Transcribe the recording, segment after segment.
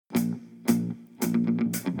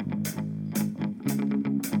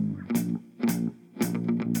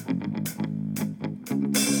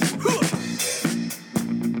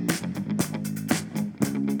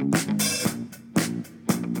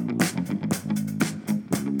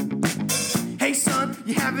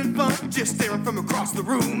You having fun? Just staring from across the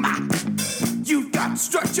room. You've got to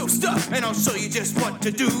strut your stuff, and I'll show you just what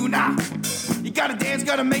to do now. You gotta dance,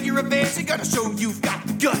 gotta make your advance, you gotta show you've got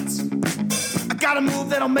the guts. I got a move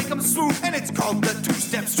that'll make them swoon, and it's called the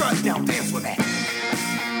two-step strut. Now dance with me.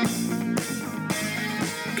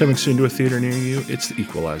 Coming soon to a theater near you, it's The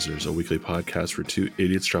Equalizers, a weekly podcast where two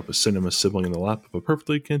idiots drop a cinema sibling in the lap of a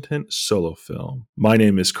perfectly content solo film. My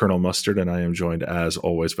name is Colonel Mustard, and I am joined, as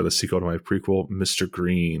always, by the sequel to my prequel, Mr.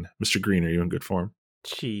 Green. Mr. Green, are you in good form?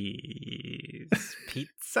 Cheese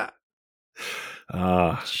pizza.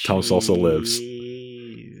 Thomas also lives.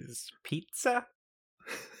 Cheese pizza.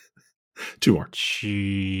 Two more.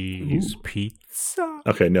 Cheese pizza.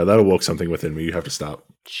 Okay, no, that awoke something within me. You have to stop.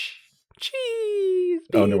 Cheese pizza.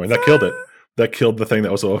 Oh, no, wait, that killed it. That killed the thing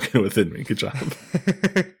that was awoken within me. Good job.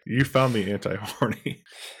 You found the anti-horny.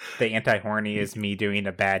 The anti-horny is me doing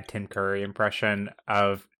a bad Tim Curry impression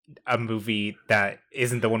of a movie that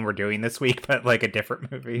isn't the one we're doing this week, but like a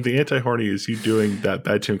different movie. The anti-horny is you doing that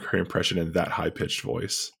bad Tim Curry impression in that high-pitched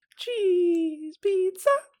voice. Cheese pizza.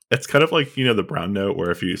 It's kind of like, you know, the brown note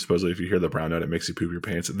where if you hear the brown note, it makes you poop your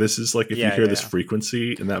pants. This is like if you hear this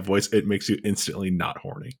frequency in that voice, it makes you instantly not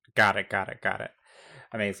horny. Got it.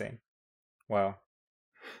 Amazing. Well,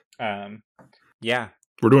 yeah.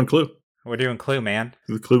 We're doing Clue. We're doing Clue, man.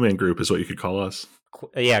 The Clue Man group is what you could call us.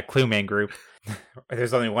 Clue Man group.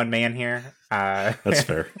 There's only one man here. That's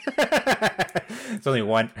fair. There's only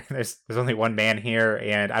one. There's only one man here,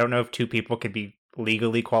 and I don't know if two people could be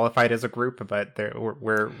legally qualified as a group, but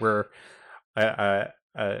we're a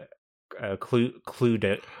clue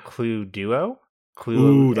duo.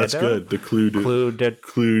 Ooh, that's good. The Clue duo.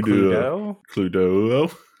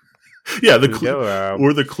 Yeah, the Clue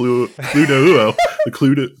or the Clue duo. The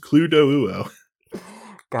Clue duo.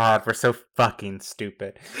 God, we're so fucking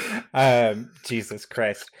stupid. Jesus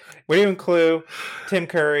Christ. We're doing Clue, Tim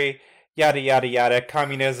Curry, yada, yada, yada.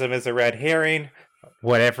 Communism is a red herring.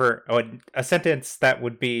 Whatever. A sentence that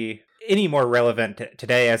would be any more relevant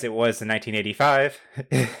today as it was in 1985.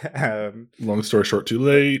 Long story short, too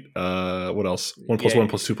late. What else? 1 + 1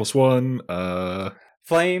 + 2 + 1.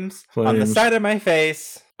 Flames on the side of my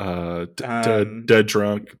face. Dead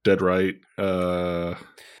drunk. Dead right.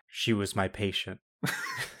 She was my patient.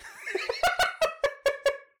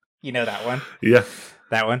 You know that one? Yeah.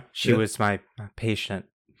 That one? She was my patient.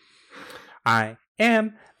 I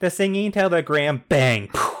am the singing telegram. Bang.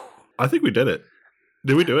 I think we did it.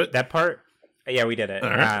 Did we do it? That part? Yeah, we did it. All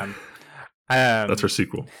right. That's our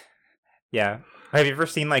sequel. Yeah. Have you ever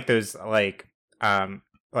seen like those like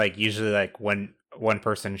usually like one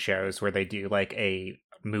person shows where they do like a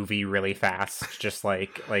movie really fast, just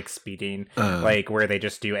like speeding, like where they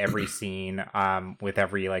just do every scene with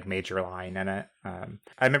every like major line in it.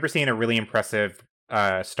 I remember seeing a really impressive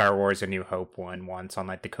Star Wars A New Hope one once on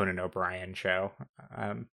like the Conan O'Brien show.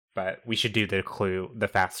 But we should do the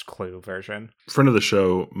fast Clue version. Friend of the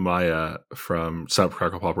show, Maya from Stop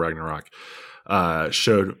Crackle Pop Ragnarok,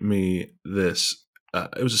 showed me this.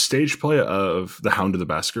 It was a stage play of The Hound of the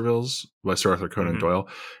Baskervilles by Sir Arthur Conan Doyle.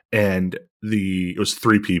 And it was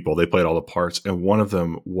three people. They played all the parts. And one of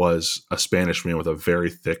them was a Spanish man with a very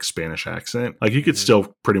thick Spanish accent. Like you could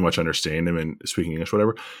still pretty much understand him and speaking English,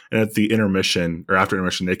 whatever. And at the intermission or after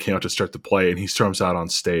intermission, they came out to start the play and he storms out on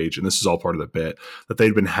stage. And this is all part of the bit that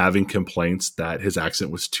they'd been having complaints that his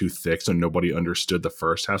accent was too thick. So nobody understood the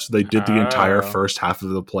first half. So they did the entire first half of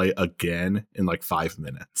the play again in like 5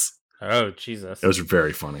 minutes. Oh, Jesus. It was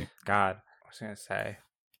very funny. God, I was going to say.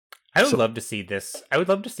 I would love to see this. I would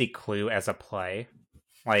love to see Clue as a play.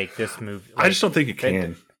 Like this movie. Like, I just don't think it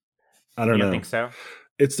can. I don't know. You don't think so?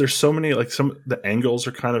 There's so many, like the angles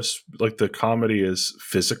are kind of like the comedy is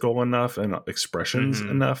physical enough and expressions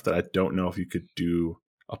enough that I don't know if you could do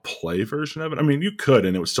a play version of it. I mean, you could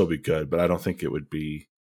and it would still be good, but I don't think it would be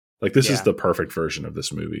like this is the perfect version of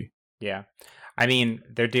this movie. Yeah. I mean,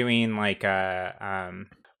 they're doing like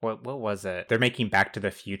what was it? They're making Back to the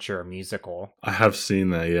Future a musical. I have seen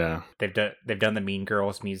that, yeah. They've done the Mean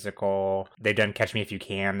Girls musical. They've done Catch Me If You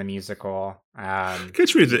Can the musical.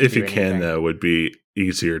 Catch Me If You Can though would be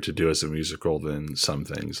easier to do as a musical than some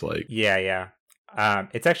things like. Yeah.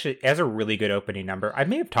 It has a really good opening number. I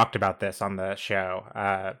may have talked about this on the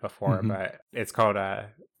show before, but it's called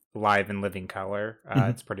Live in Living Color.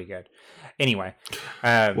 It's pretty good. Anyway.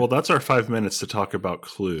 Well, that's our 5 minutes to talk about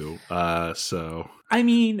Clue. So. I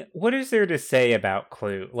mean, what is there to say about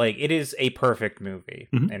Clue? Like, it is a perfect movie,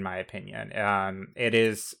 in my opinion. It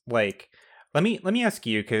is like Let me ask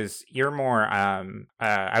you, because you're more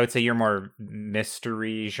I would say you're more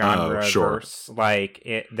mystery genre sure. verse like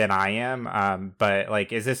it than I am. But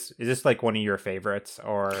like, is this like one of your favorites,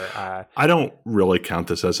 or I don't really count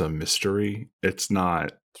this as a mystery. It's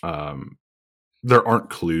not. There aren't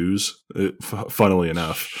clues. Funnily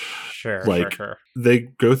enough, sure, like sure. they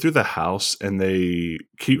go through the house and they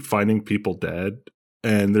keep finding people dead.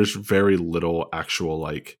 And there's very little actual,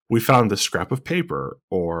 like, we found this scrap of paper,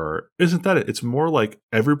 or isn't that it? It's more like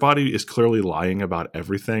everybody is clearly lying about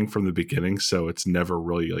everything from the beginning. So it's never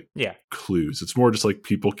really like clues. It's more just like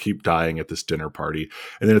people keep dying at this dinner party.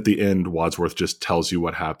 And then at the end, Wadsworth just tells you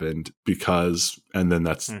what happened because, and then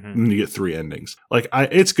that's, and you get 3 endings. Like,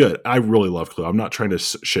 it's good. I really love Clue. I'm not trying to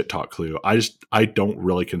shit talk Clue. I don't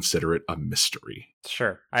really consider it a mystery.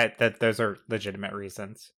 Sure. Those are legitimate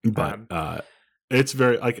reasons. But, it's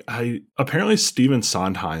very like apparently Stephen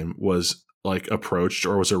Sondheim was like approached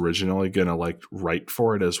or was originally gonna like write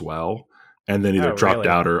for it as well, and then either dropped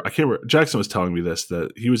out or I can't remember. Jackson was telling me this,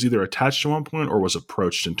 that he was either attached to one point or was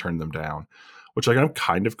approached and turned them down. Which, like, I'm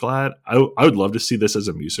kind of glad. I would love to see this as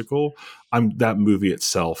a musical. That movie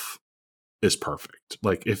itself is perfect.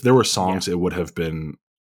 Like, if there were songs, it would have been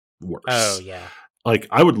worse. Oh yeah. Like,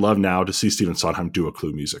 I would love now to see Stephen Sondheim do a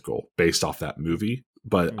Clue musical based off that movie.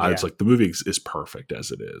 But I was like, the movie is perfect as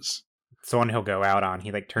it is. It's the one he'll go out on.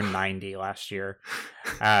 He like turned 90 last year.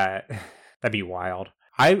 That'd be wild.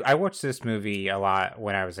 I watched this movie a lot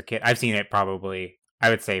when I was a kid. I've seen it probably, I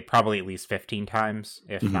would say probably at least 15 times,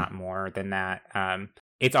 if not more than that.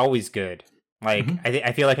 It's always good. Like,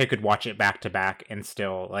 I feel like I could watch it back to back and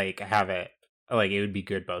still like have it, like it would be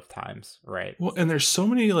good both times, right? Well, and there's so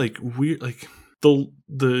many like weird, like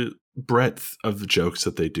the breadth of the jokes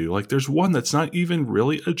that they do. Like, there's one that's not even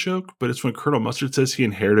really a joke, but it's when Colonel Mustard says he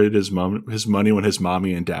inherited his money when his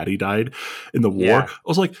mommy and daddy died in the war. Yeah. I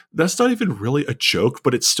was like, that's not even really a joke,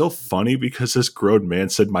 but it's still funny because this grown man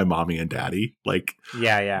said my mommy and daddy. Like,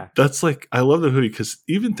 yeah. That's like, I love the movie because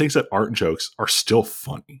even things that aren't jokes are still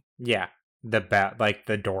funny. Yeah. Like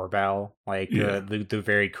the doorbell, like the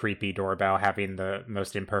very creepy doorbell having the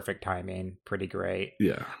most imperfect timing, pretty great.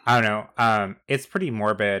 Yeah, I don't know. It's pretty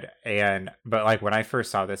morbid, but like when I first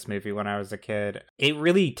saw this movie when I was a kid, it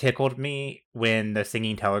really tickled me when the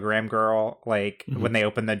singing telegram girl, like when they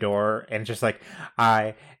open the door and just like,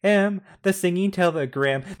 I am the singing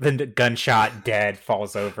telegram, then the gunshot dead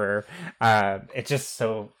falls over. It's just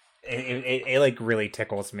so it like really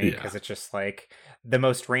tickles me because it's just like the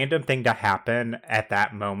most random thing to happen at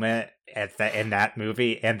that moment in that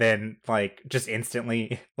movie, and then like just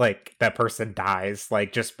instantly like that person dies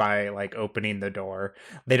like just by like opening the door.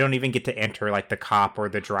 They don't even get to enter like the cop or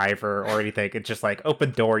the driver or anything. It's just like,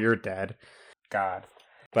 open door, you're dead. God.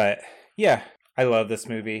 But yeah, I love this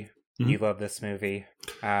movie. You love this movie.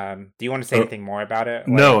 Do you want to say anything more about it?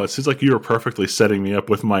 No, it seems like you were perfectly setting me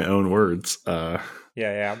up with my own words.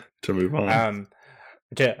 Yeah. To move on.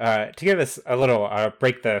 To give us a little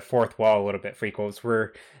break the fourth wall a little bit, Freakles,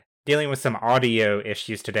 we're dealing with some audio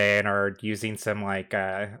issues today and are using some like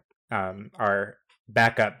our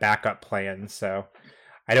backup plans. So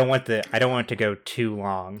I don't want it to go too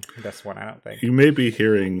long. This one, I don't think. You may be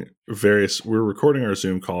hearing we're recording our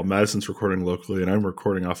Zoom call. Madison's recording locally, and I'm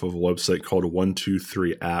recording off of a website called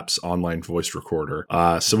 123 Apps Online Voice Recorder.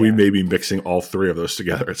 So we may be mixing all 3 of those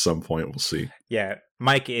together at some point. We'll see. Yeah.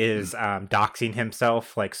 Mike is doxing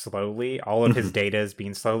himself like slowly. All of his data is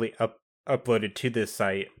being slowly uploaded to this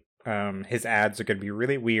site. His ads are going to be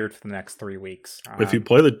really weird for the next 3 weeks. If you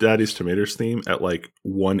play the Daddy's Tomatoes theme at like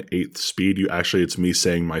 1/8 speed, it's me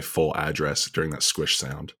saying my full address during that squish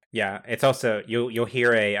sound. Yeah, it's also you'll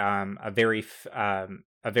hear a very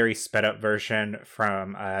sped up version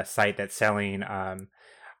from a site that's selling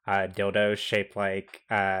dildos shaped like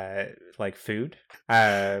food.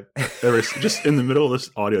 Just in the middle of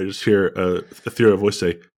this audio, I just hear a ethereal voice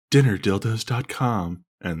say dinnerdildos.com,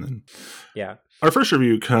 and then our first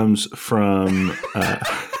review comes from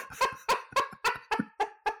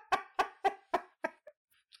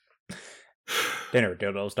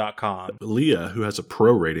dinnerdildos.com. Leah, who has a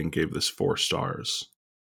pro rating, gave this 4 stars.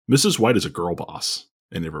 Mrs. White is a girl boss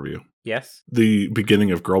in the review. Yes. The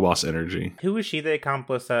beginning of girl boss energy. Who was she the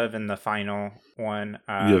accomplice of in the final one?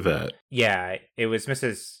 Yvette. Yeah, it was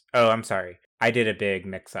Mrs. Oh, I'm sorry. I did a big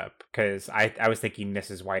mix up because I was thinking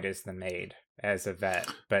Mrs. White is the maid as Yvette,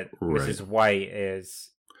 but Mrs. White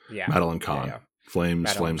is Madeline Kahn. Yeah. Flames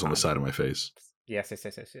Madeline on the side of my face. Yes.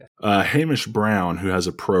 Hamish Brown, who has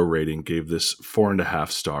a pro rating, gave this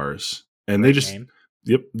 4.5 stars. And name.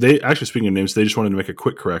 They actually, speaking of names, they just wanted to make a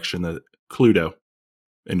quick correction that Cluedo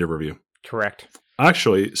in the review. Correct.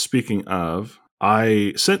 Actually, speaking of,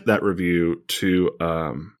 I sent that review to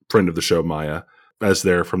friend of the show, Maya, as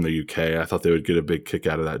they're from the UK. I thought they would get a big kick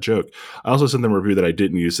out of that joke. I also sent them a review that I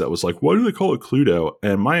didn't use that was like, why do they call it Cluedo?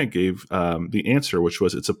 And Maya gave the answer, which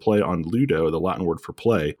was it's a play on Ludo, the Latin word for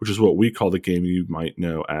play, which is what we call the game you might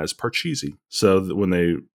know as Parcheesi. So when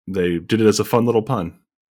they did it as a fun little pun,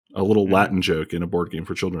 a little Latin joke in a board game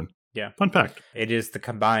for children. Yeah. Fun fact. It is the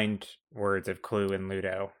combined words of Clue and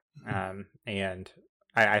Ludo. And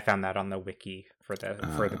I found that on the wiki for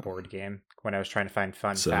the board game when I was trying to find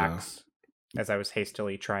fun facts as I was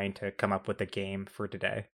hastily trying to come up with a game for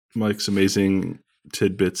today. Mike's amazing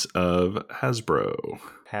tidbits of Hasbro.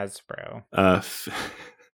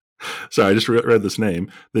 Sorry, I just read this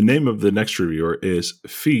name. The name of the next reviewer is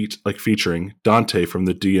Feet, like featuring Dante from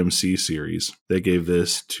the DMC series. They gave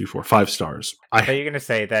this 5 stars. I thought you were going to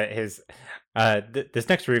say that his this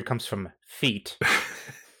next review comes from Feet.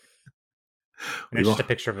 And it's just a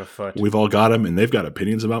picture of a foot. We've all got them, and they've got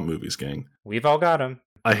opinions about movies, gang. We've all got them.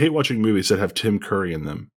 I hate watching movies that have Tim Curry in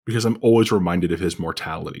them because I'm always reminded of his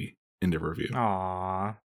mortality in the review.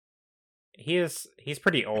 Aww. He's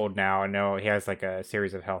pretty old now. I know he has like a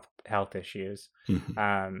series of health issues.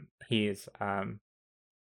 He's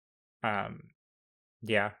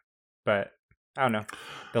yeah, but I don't know.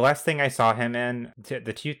 The last thing I saw him in,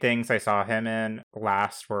 the 2 things I saw him in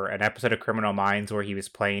last were an episode of Criminal Minds where he was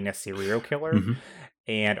playing a serial killer,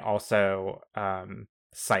 and also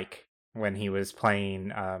Psych when he was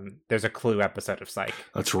playing. There's a Clue episode of Psych.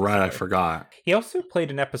 That's right, I forgot. He also played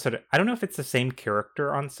an episode. I don't know if it's the same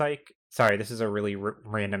character on Psych. Sorry, this is a really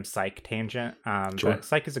random Psych tangent. Sure. But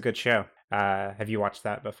Psych is a good show. Have you watched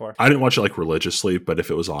that before? I didn't watch it like religiously, but if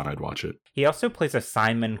it was on, I'd watch it. He also plays a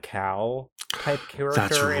Simon Cowell type character.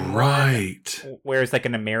 That's right. Whereas like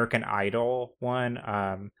an American Idol one.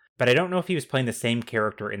 But I don't know if he was playing the same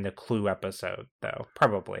character in the Clue episode, though.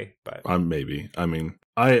 Probably, but maybe. I mean,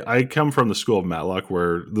 I come from the school of Matlock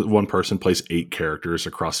where one person plays 8 characters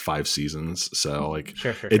across 5 seasons. So like,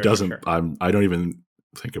 it doesn't. I don't even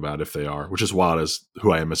think about if they are, which is wild as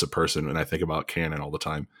who I am as a person, and I think about canon all the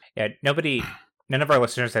time. Yeah, none of our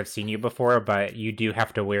listeners have seen you before, but you do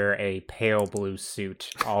have to wear a pale blue suit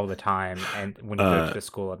all the time, and when you go to the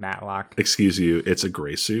school of Matlock. Excuse you, it's a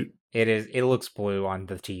gray suit. It is. It looks blue on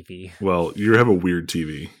the TV. Well, you have a weird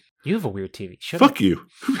TV. You have a weird TV. Fuck you.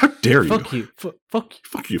 How dare you? Fuck you. Fuck you.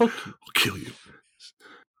 Fuck you. I'll kill you.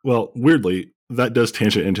 Well, weirdly, that does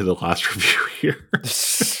tangent into the last review here.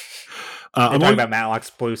 I'm talking about Matlock's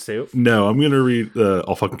blue suit. No, I'm going to read.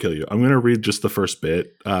 I'll fucking kill you. I'm going to read just the first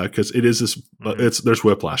bit because it is this. There's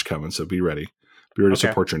whiplash coming, so be ready. Be ready to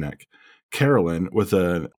support your neck. Carolyn, with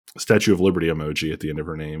a Statue of Liberty emoji at the end of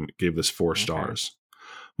her name, gave this 4 stars.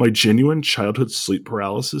 My genuine childhood sleep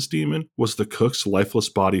paralysis demon was the cook's lifeless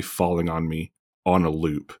body falling on me on a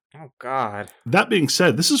loop. Oh, God. That being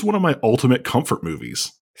said, this is one of my ultimate comfort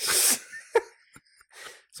movies.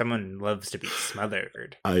 Someone loves to be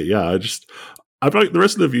smothered. I'm like the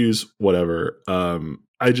rest of the views, whatever.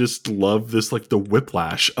 I just love this, like the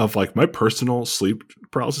whiplash of like my personal sleep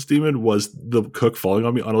paralysis demon was the cook falling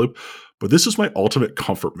on me on a loop, but this is my ultimate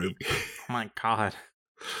comfort movie. Oh my God.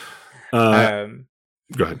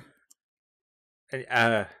 Go ahead.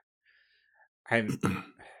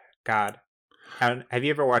 God. Have you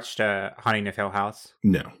ever watched Haunting of Hill House?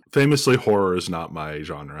 No. Famously, horror is not my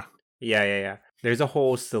genre. Yeah. There's a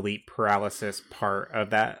whole sleep paralysis part of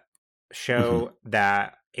that show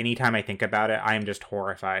that anytime I think about it, I am just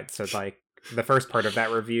horrified. So like the first part of that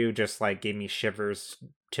review just like gave me shivers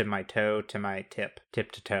to my toe, to my tip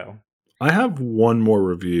to toe. I have one more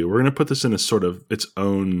review. We're going to put this in a sort of its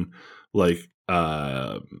own like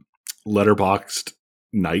letterboxed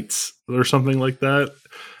nights or something like that.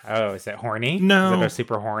 Oh, is it horny? No. Is it a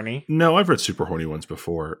super horny? No, I've read super horny ones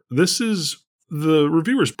before. This is the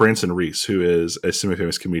reviewer's Branson Reese, who is a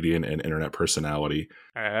semi-famous comedian and internet personality.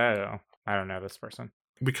 Oh, I don't know this person.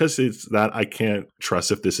 Because it's that, I can't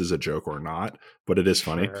trust if this is a joke or not, but it is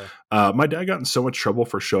funny. Sure. My dad got in so much trouble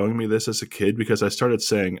for showing me this as a kid because I started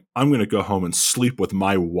saying, I'm going to go home and sleep with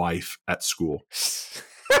my wife at school.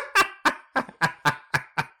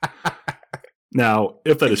 Now,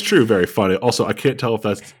 if that is true, very funny. Also, I can't tell if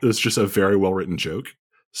it's just a very well-written joke.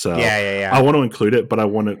 So yeah. I want to include it, but I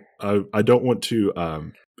don't want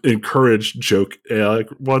to encourage joke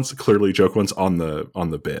ones, clearly joke ones on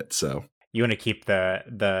the bit. So you want to keep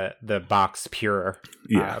the box pure,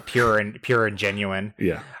 yeah, pure and genuine.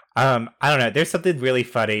 Yeah. I don't know. There's something really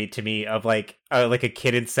funny to me of like a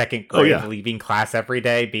kid in second grade leaving class every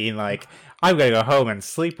day, being like, "I'm gonna go home and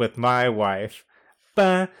sleep with my wife."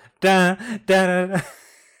 Ba da da da.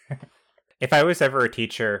 If I was ever a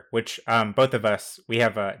teacher, which both of us,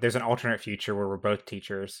 there's an alternate future where we're both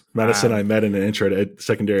teachers. Madison and I met in an intro to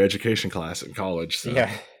secondary education class in college. So.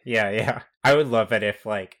 Yeah. I would love it if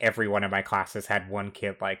like every one of my classes had one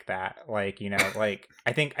kid like that. Like, like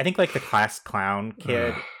I think like the class clown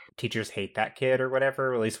kid, teachers hate that kid or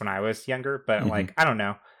whatever, at least when I was younger. But like, I don't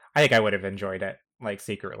know. I think I would have enjoyed it, like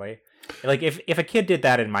secretly. Like if a kid did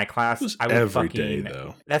that in my class, I would every day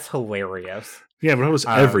though. That's hilarious. Yeah, but it was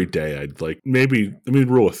every day. I'd like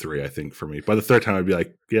rule of 3, I think, for me. By the third time, I'd be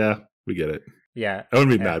like, yeah, we get it. Yeah. I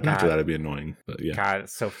wouldn't be mad, but after that, it'd be annoying. But yeah. God,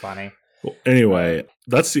 it's so funny. Well, anyway,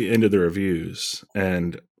 that's the end of the reviews.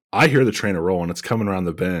 And I hear the train a rolling. It's coming around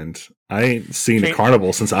the bend. I ain't seen a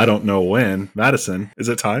carnival since I don't know when. Madison, is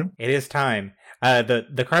it time? It is time.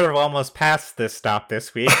 The carnival almost passed this stop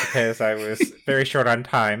this week because I was very short on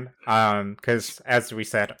time. Because as we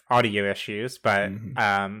said, audio issues. But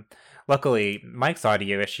luckily, Mike's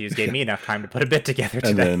audio issues gave me enough time to put a bit together today.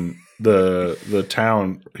 And then the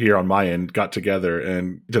town here on my end got together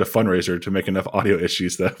and did a fundraiser to make enough audio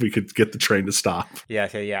issues that we could get the train to stop.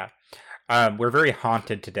 Yeah. We're very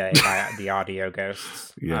haunted today by the audio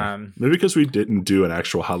ghosts. Yeah. Maybe because we didn't do an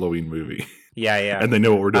actual Halloween movie. Yeah. And they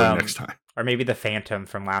know what we're doing next time. Or maybe the Phantom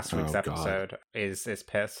from last week's episode is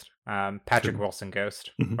pissed. Patrick Wilson ghost.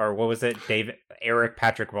 Or what was it? Eric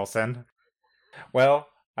Patrick Wilson. Well,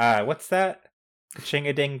 what's that?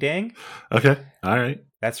 Ka-ching-a-ding-ding? Okay. All right.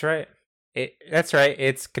 That's right. That's right.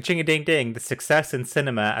 It's Ka-ching-a-ding-ding, the Success in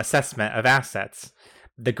Cinema Assessment of Assets.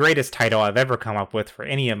 The greatest title I've ever come up with for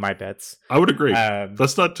any of my bits. I would agree.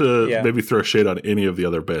 That's not to maybe throw shade on any of the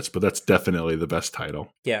other bits, but that's definitely the best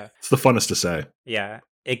title. Yeah. It's the funnest to say. Yeah.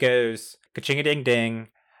 It goes Ka-ching-a-ding-ding,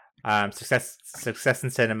 Success in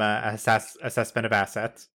Cinema Assessment of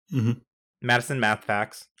Assets, Madison Math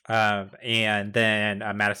Facts, and then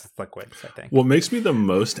Madison's Liquids, I think. What makes me the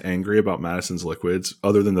most angry about Madison's Liquids,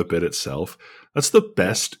 other than the bit itself, that's the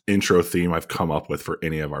best intro theme I've come up with for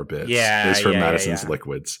any of our bits. Yeah, is for Madison's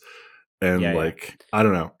Liquids. And I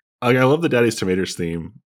don't know. I love the Daddy's Tomatoes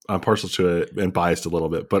theme. I'm partial to it and biased a little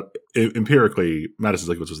bit, but empirically, Madison's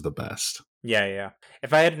Liquids was the best. Yeah.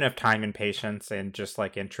 If I had enough time and patience and just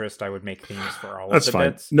like interest, I would make themes for all That's of the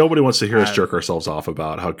fine. bits. Nobody wants to hear us jerk ourselves off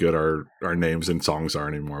about how good our names and songs are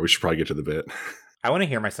anymore. We should probably get to the bit. I want to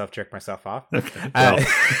hear myself jerk myself off. Okay.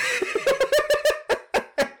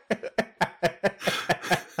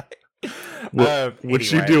 Well.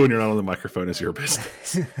 What you do when you're not on the microphone is your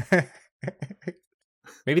business.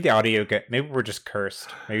 Maybe the audio maybe we're just cursed.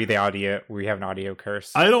 Maybe we have an audio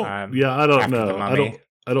curse. I don't know.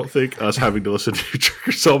 I don't think us having to listen to you jerk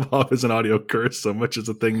yourself off is an audio curse so much as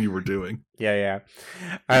a thing you were doing. Yeah.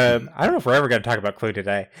 I don't know if we're ever going to talk about Clue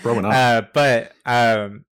today. Probably not.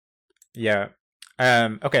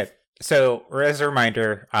 Okay. So as a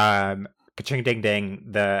reminder, Ka-ching Ding Ding,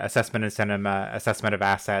 the Assessment in Cinema Assessment of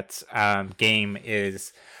Assets game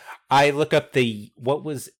is, I look up what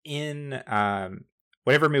was in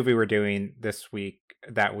whatever movie we're doing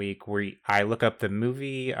that week, where I look up the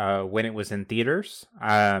movie when it was in theaters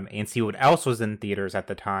and see what else was in theaters at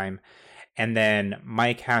the time. And then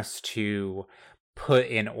Mike has to put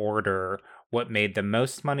in order what made the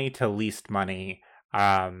most money to least money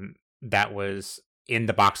that was in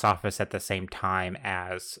the box office at the same time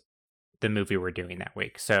as the movie we're doing that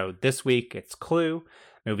week. So this week it's Clue.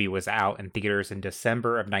 Movie was out in theaters in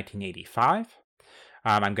December of 1985.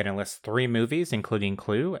 I'm going to list 3 movies, including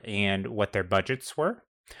Clue, and what their budgets were.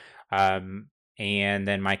 And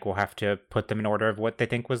then Mike will have to put them in order of what they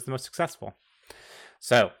think was the most successful.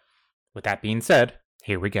 So, with that being said,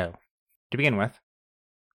 here we go. To begin with,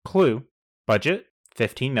 Clue, budget,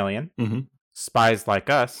 $15 million. Mm-hmm. Spies Like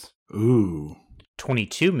Us, ooh,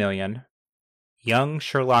 $22 million. Young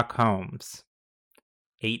Sherlock Holmes,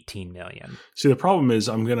 $18 million. See, the problem is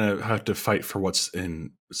I'm going to have to fight for what's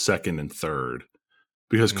in second and third.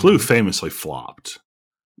 Because Clue famously flopped.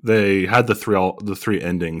 They had the three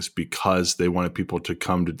endings because they wanted people to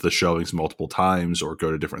come to the showings multiple times or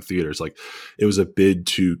go to different theaters. Like, it was a bid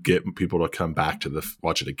to get people to come back to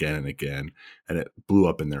watch it again and again, and it blew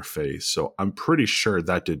up in their face. So I'm pretty sure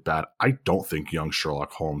that did bad. I don't think Young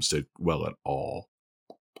Sherlock Holmes did well at all.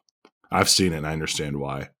 I've seen it and I understand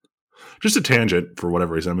why. Just a tangent for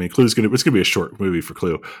whatever reason. I mean, it's gonna be a short movie for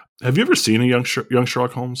Clue. Have you ever seen a Young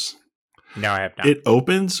Sherlock Holmes? No, I have not. It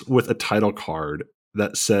opens with a title card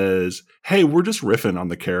that says, "Hey, we're just riffing on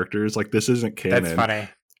the characters. Like, this isn't canon. That's funny.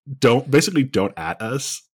 Don't at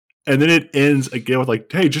us." And then it ends again with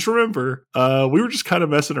like, hey, just remember, we were just kind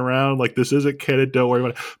of messing around. Like, this isn't canon. Don't worry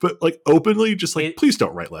about it. But like openly, just like, please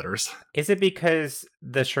don't write letters. Is it because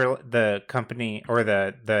the company or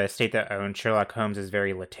the estate that owns Sherlock Holmes is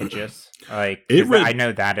very litigious? Like, I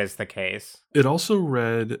know that is the case. It also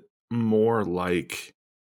read more like,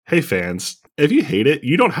 hey, fans, if you hate it,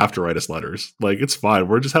 you don't have to write us letters. Like, it's fine.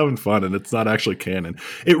 We're just having fun, and it's not actually canon.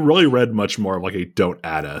 It really read much more of like a don't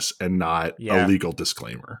add us and not a legal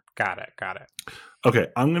disclaimer. Got it. Okay,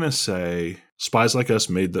 I'm going to say Spies Like Us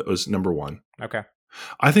was number 1. Okay.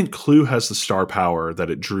 I think Clue has the star power that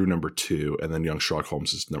it drew number 2, and then Young Sherlock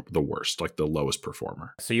Holmes is the worst, like the lowest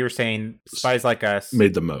performer. So you were saying Spies Like Us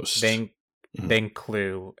made the most. Then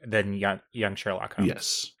Clue, then Young Sherlock Holmes.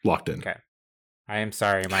 Yes, locked in. Okay. I am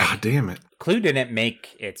sorry, Mike. God damn it. Clue didn't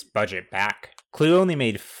make its budget back. Clue only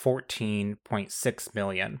made $14.6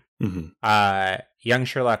 million. Mm-hmm. Young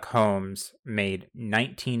Sherlock Holmes made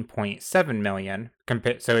 $19.7 million.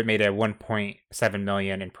 So it made a $1.7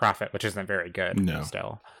 million in profit, which isn't very good. No.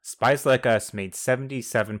 Still. Spies Like Us made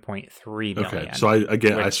 $77.3 million. Okay,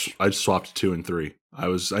 so I swapped 2 and 3. I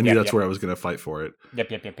knew that's where I was going to fight for it.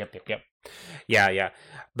 Yep. Yeah.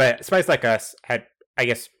 But Spies Like Us had, I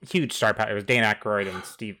guess, huge star power. It was Dan Aykroyd and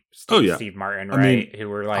Steve Martin, right? Who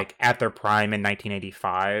were like at their prime in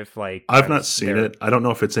 1985. Like, I've not seen it. I don't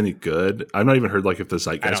know if it's any good. I've not even heard like if the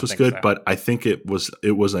Zeitgeist was good, but I think it was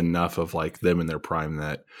enough of like them in their prime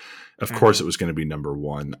that, of course, it was going to be number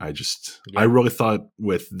 1. I really thought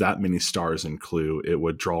with that many stars in Clue, it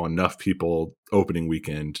would draw enough people opening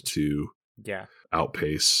weekend to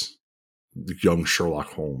outpace the Young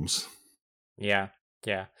Sherlock Holmes. Yeah.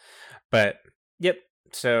 But yep.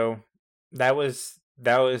 So that was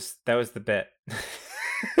the bit.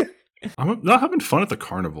 I'm not having fun at the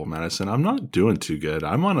carnival, Madison. I'm not doing too good.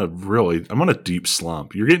 I'm on a deep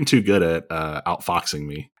slump. You're getting too good at outfoxing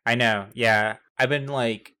me. I know. Yeah. I've been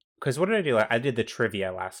like, because what did I do? I did the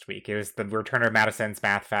trivia last week. It was the Return of Madison's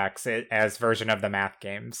Math Facts as version of the math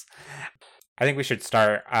games. I think we should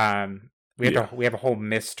start. We have a whole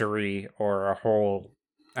mystery or a whole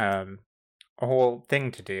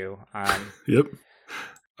thing to do. Yep.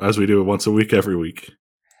 As we do it once a week, every week.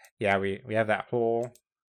 Yeah, we have that whole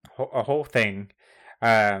thing.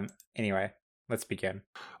 Anyway, let's begin.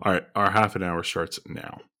 All right, our half an hour starts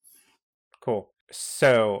now. Cool.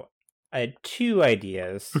 So I had 2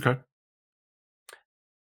 ideas. Okay.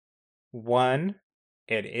 One,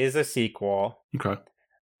 it is a sequel. Okay.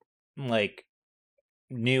 Like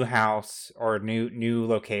new house or new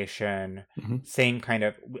location. Mm-hmm. Same kind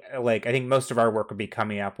of like, I think most of our work would be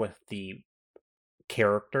coming up with the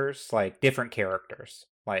characters, like different characters,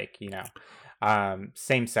 like,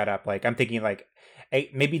 same setup. Like I'm thinking like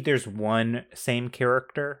maybe there's one same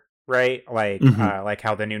character, right? Like like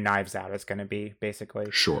how the new Knives Out is going to be, basically.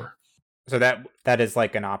 Sure. So that is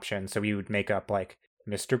like an option. So we would make up like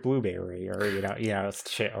Mr. Blueberry or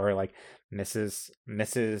shit, or like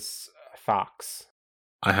Mrs. Fox.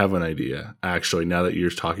 I have an idea, actually, now that you're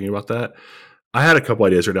talking about that. I had a couple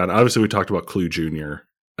ideas written down. Obviously, we talked about Clue Jr.,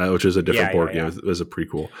 which is a different board game. It was a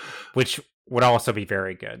prequel. Which would also be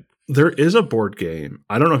very good. There is a board game.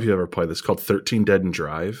 I don't know if you've ever played this, called 13 Dead and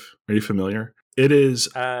Drive. Are you familiar? It is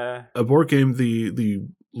a board game. The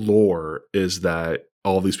lore is that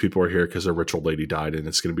all these people are here because a rich old lady died, and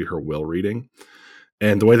it's going to be her will reading.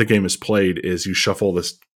 And the way the game is played is you shuffle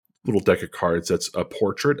this little deck of cards that's a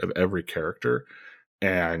portrait of every character,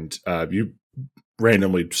 and you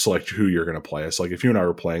randomly select who you're going to play. It's like if you and I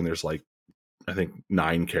were playing, there's like, I think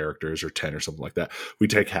 9 characters or 10 or something like that. We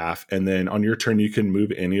take half, and then on your turn, you can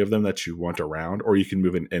move any of them that you want around, or you can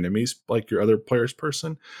move in enemies, like your other player's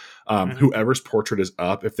person. Whoever's portrait is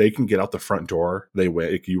up, if they can get out the front door, they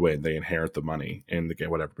win. You win. They inherit the money in the game,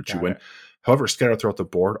 whatever, but you win. However, scattered throughout the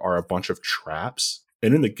board are a bunch of traps.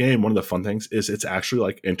 And in the game, one of the fun things is it's actually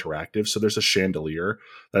like interactive. So there's a chandelier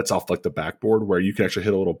that's off like the backboard where you can actually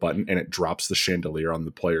hit a little button and it drops the chandelier on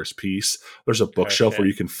the player's piece. There's a bookshelf where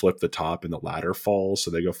you can flip the top and the ladder falls, so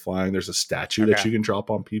they go flying. There's a statue that you can drop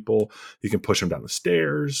on people. You can push them down the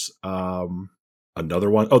stairs. Another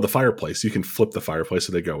one, the fireplace. You can flip the fireplace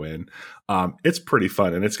so they go in. It's pretty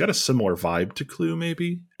fun, and it's got a similar vibe to Clue,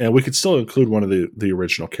 maybe. And we could still include one of the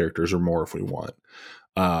original characters or more if we want.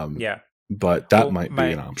 But that might be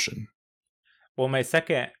an option. Well, my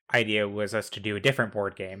second idea was us to do a different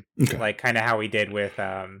board game, like kind of how we did with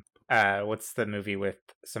what's the movie with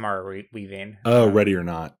Samara Weaving? Ready or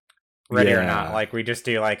Not. Ready or Not. Like we just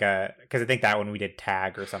do like because I think that one we did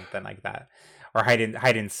Tag or something like that, or hide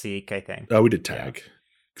and seek. I think. We did Tag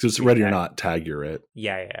because it's Ready or Not. Tag, you're it.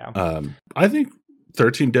 Yeah. I think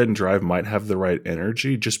 13 Dead and Drive might have the right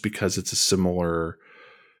energy just because it's a similar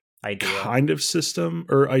idea. kind of system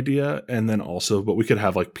or idea, and then also, but we could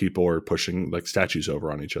have like people are pushing like statues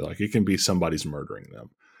over on each other. Like it can be somebody's murdering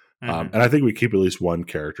them. And I think we keep at least one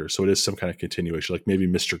character, so it is some kind of continuation. Like maybe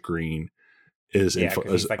Mr. Green is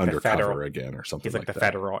is like undercover again or something. He's like the that.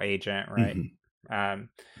 federal agent, right? Mm-hmm.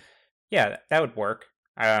 Yeah, that would work.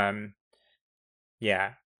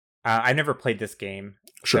 Yeah, I never played this game.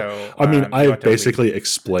 Sure. So, I mean, I've basically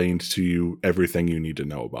explained to you everything you need to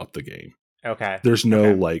know about the game. Okay. There's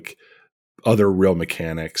no like other real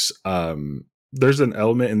mechanics. There's an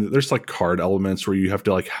element, and there's like card elements where you have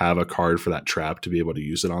to like have a card for that trap to be able to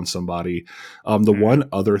use it on somebody. The one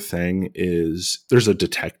other thing is there's a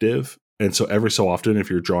detective. And so every so often,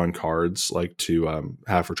 if you're drawing cards like to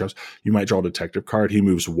have for traps, you might draw a detective card. He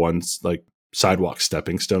moves one like sidewalk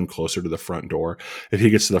stepping stone closer to the front door. If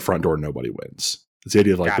he gets to the front door, nobody wins. It's the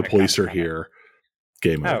idea of like the police are here,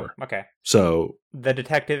 game over. Okay. So the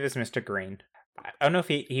detective is Mr. Green. I don't know if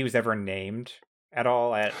he was ever named at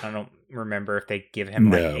all. I don't remember if they give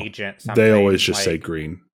him like agent something. They always just say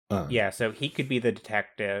Green. Yeah, so he could be the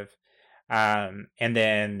detective. And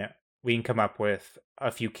then we can come up with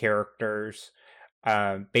a few characters.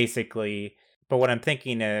 Basically, but what I'm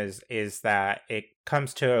thinking is that it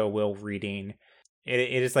comes to a will reading.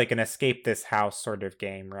 It is like an escape this house sort of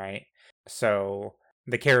game, right? So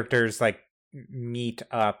the characters like meet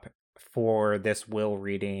up for this will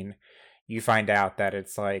reading. You find out that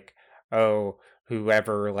it's like, oh,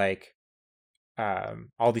 whoever like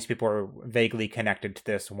all these people are vaguely connected to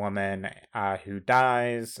this woman who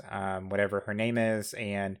dies, whatever her name is,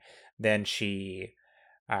 and then she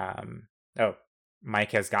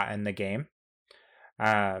Mike has gotten the game.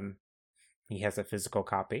 He has a physical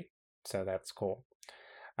copy, so that's cool.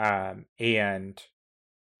 And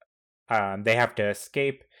they have to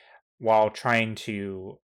escape while trying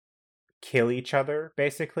to kill each other,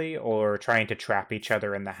 basically, or trying to trap each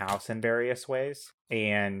other in the house in various ways.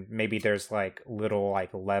 And maybe there's like little like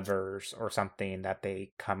levers or something that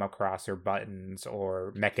they come across, or buttons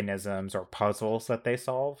or mechanisms or puzzles that they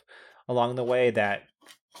solve along the way that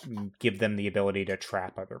give them the ability to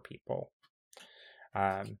trap other people.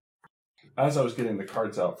 As I was getting the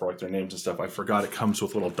cards out for like their names and stuff, I forgot it comes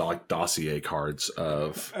with little dossier cards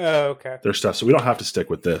of their stuff. So we don't have to stick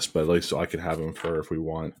with this, but at least so I can have them for if we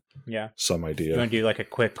want some idea. You want to do like a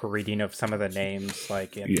quick reading of some of the names,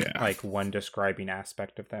 like in like one describing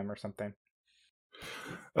aspect of them or something?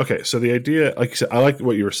 Okay, so the idea, like you said, I like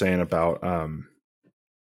what you were saying about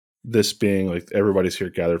this being like everybody's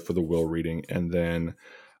here gathered for the will reading, and then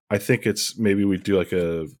I think it's maybe we do like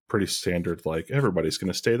a pretty standard, like everybody's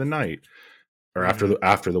going to stay the night, or after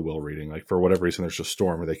the will reading, like for whatever reason there's a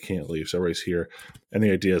storm or they can't leave, so everybody's here, and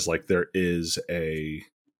the idea is like there is a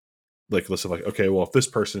like list of like, okay, well if this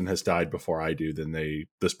person has died before I do, then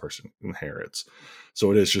this person inherits.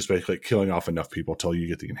 So it is just basically killing off enough people till you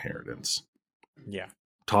get the inheritance. Yeah.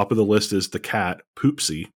 Top of the list is the cat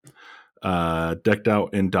Poopsie. Decked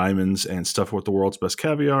out in diamonds and stuffed with the world's best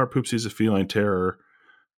caviar, Poopsie's a feline terror.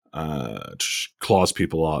 Claws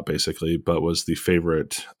people a lot, basically, but was the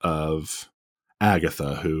favorite of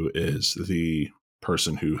Agatha, who is the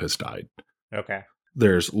person who has died. Okay.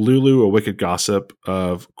 There's Lulu, a wicked gossip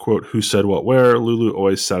of, quote, who said what where. Lulu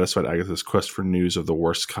always satisfied Agatha's quest for news of the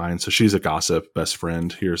worst kind. So she's a gossip best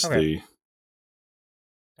friend. Here's Okay.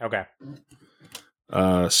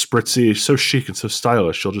 Spritzy, so chic and so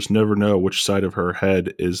stylish, she'll just never know which side of her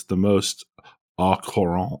head is the most au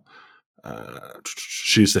courant.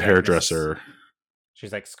 She's the hairdresser.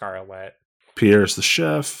 She's like Scarlet. Pierre's the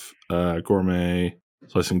chef. Gourmet,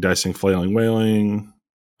 slicing, dicing, flailing, wailing.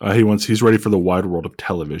 He's ready for the wide world of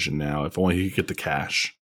television now. If only he could get the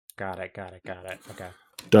cash. Got it. Okay.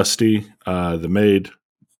 Dusty, the maid,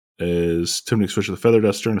 is Timothy Switcher the feather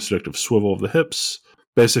duster and a seductive swivel of the hips.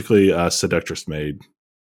 Basically, a seductress maid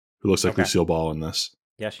who looks like Lucille Ball in this.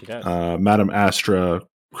 Yeah, she does. Madame Astra,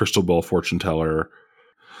 crystal ball fortune teller.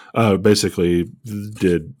 Basically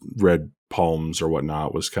did red palms or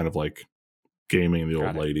whatnot, was kind of like gaming the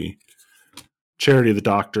old lady. Charity the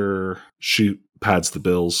doctor, she pads the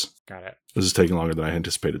bills. Got it. This is taking longer than I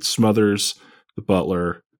anticipated. Smothers, the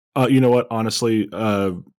butler. You know what? Honestly,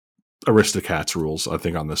 Aristocats rules, I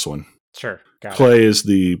think, on this one. Sure. Got Clay is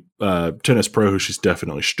the tennis pro who she's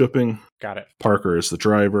definitely stooping. Got it. Parker is the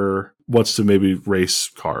driver. Wants to maybe race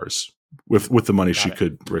cars. With the money, she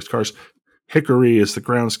could race cars. Hickory is the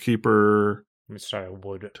groundskeeper. Let me start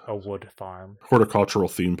a wood farm. Horticultural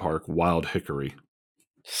theme park, Wild Hickory.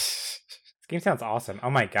 It's game sounds awesome.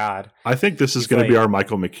 Oh my god. I think this is He's going to be like- our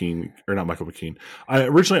Michael McKean, or not Michael McKean.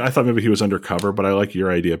 Originally, I thought maybe he was undercover, but I like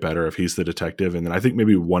your idea better if he's the detective. And then I think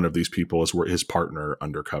maybe one of these people is his partner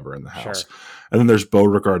undercover in the house. Sure. And then there's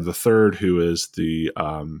Beauregard III, who is the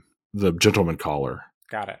gentleman caller.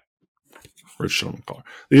 Got it. Rich gentleman caller.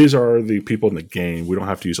 These are the people in the game. We don't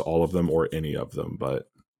have to use all of them or any of them, but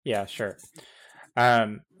Yeah, sure.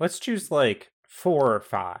 Let's choose like 4 or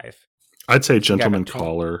 5. I'd say gentleman between-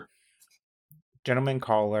 caller. Gentleman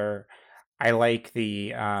caller. I like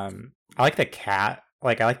the cat.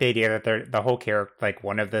 Like I like the idea that the whole character, like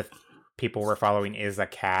one of the people we're following is a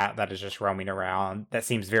cat that is just roaming around. That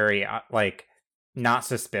seems very like not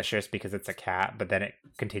suspicious because it's a cat, but then it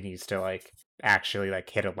continues to like actually like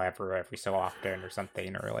hit a lever every so often or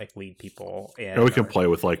something, or like lead people in. And we can play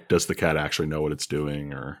with like, does the cat actually know what it's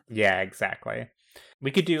doing? Or Yeah, exactly.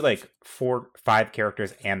 We could do like 4, 5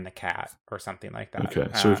 characters and the cat or something like that.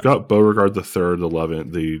 okay, so we've got Beauregard III,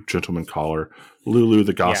 the gentleman caller. Lulu,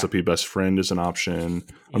 the gossipy best friend, is an option.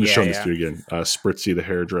 I'm just showing this to you again. Spritzy, the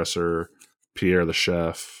hairdresser. Pierre, the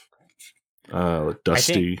chef.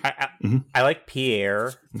 Dusty. I like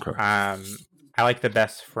Pierre. Okay. I like the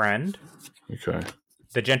best friend, Okay.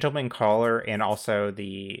 the gentleman caller, and also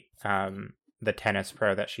the tennis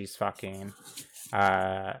pro that she's fucking.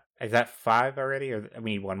 Is that 5 already, or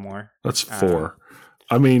we need one more? That's 4.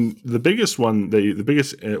 I mean, the biggest one, the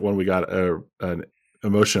biggest one we got an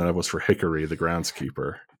emotion out of was for Hickory, the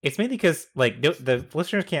groundskeeper. It's mainly because like the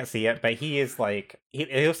listeners can't see it, but he is like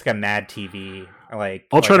it looks like a Mad TV. Like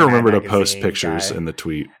I'll try to a Mad remember to post Magazine pictures guy. in the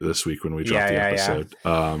tweet this week when we drop the episode.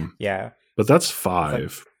 Yeah. But that's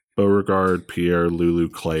 5. Beauregard, Pierre, Lulu,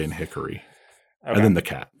 Clay, and Hickory. Okay. And then the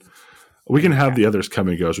cat. We can have cat. the others come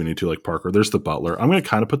and go as we need to, like Parker. There's the butler. I'm going to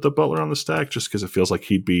kind of put the butler on the stack just because it feels like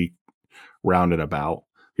he'd be round and about.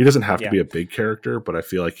 He doesn't have to be a big character, but I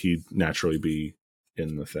feel like he'd naturally be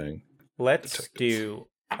in the thing. Let's do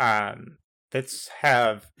let's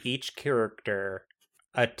have each character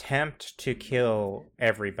attempt to kill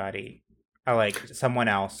everybody, like someone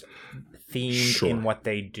else, themed in what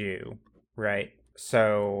they do, right?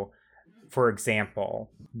 So for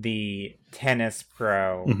example, the tennis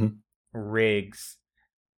pro rigs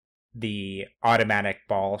the automatic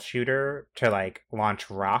ball shooter to like launch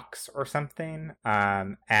rocks or something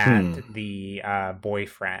at the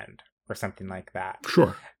boyfriend or something like that.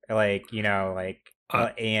 Sure. Like, you know, like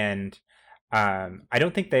and I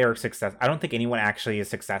don't think they are I don't think anyone actually is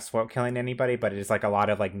successful at killing anybody, but it is like a lot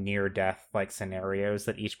of like near death like scenarios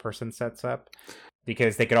that each person sets up,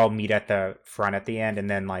 because they could all meet at the front at the end, and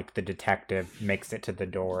then like the detective makes it to the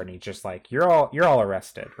door and he's just like, you're all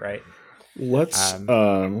arrested, right? Let's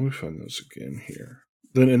let me find those again here.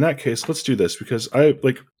 Then in that case, let's do this because I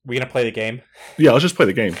like. We gonna play the game? Yeah, let's just play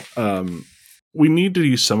the game. We need to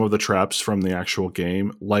use some of the traps from the actual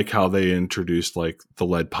game, like how they introduced like the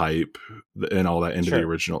lead pipe and all that into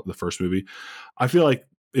the first movie. I feel like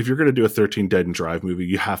if you're going to do a 13 Dead and Drive movie,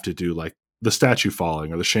 you have to do like the statue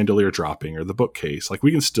falling or the chandelier dropping or the bookcase. Like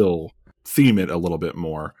we can still theme it a little bit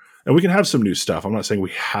more, and we can have some new stuff. I'm not saying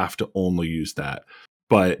we have to only use that,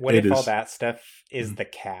 but what if all that stuff is the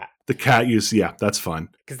cat? The cat that's fun.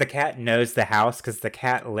 Because the cat knows the house, because the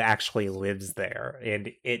cat actually lives there,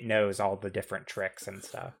 and it knows all the different tricks and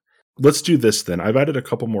stuff. Let's do this then. I've added a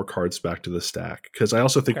couple more cards back to the stack, because I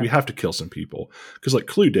also think we have to kill some people. Because like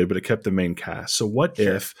Clue did, but it kept the main cast. So what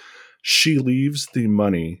if she leaves the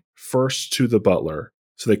money first to the butler,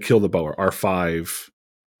 so they kill the butler, our 5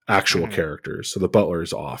 actual characters. So the butler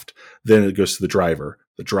is offed. Then it goes to the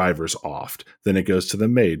driver's offed. Then it goes to the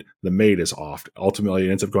maid is offed. Ultimately,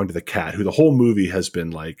 it ends up going to the cat, who the whole movie has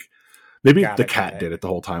been like, maybe the cat did it the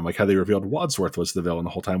whole time, like how they revealed Wadsworth was the villain the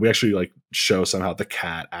whole time. We actually like show somehow the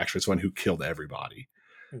cat actually is the one who killed everybody.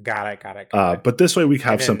 Got it. But this way we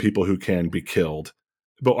have some people who can be killed.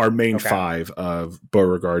 But our main 5 of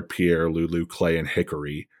Beauregard, Pierre, Lulu, Clay, and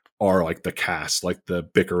Hickory are like the cast, like the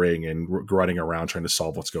bickering and running around trying to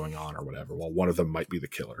solve what's going on or whatever, while one of them might be the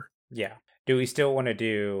killer. Yeah. Do we still want to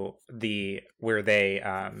do where they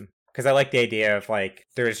because I like the idea of like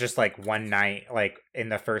there's just like one night, like in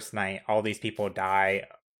the first night all these people die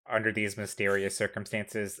under these mysterious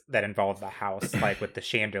circumstances that involve the house, like with the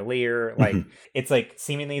chandelier, like it's like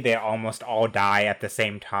seemingly they almost all die at the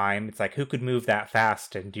same time. It's like, who could move that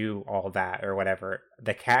fast and do all that or whatever?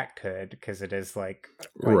 The cat could, because it is like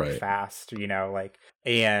fast, you know, like,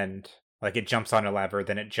 and like it jumps on a lever,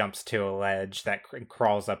 then it jumps to a ledge that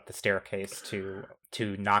crawls up the staircase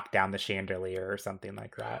to knock down the chandelier or something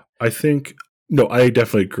like that. I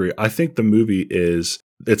definitely agree. I think the movie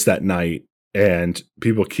it's that night. and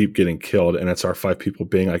people keep getting killed, and it's our 5 people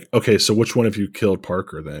being like, okay, so which one of you killed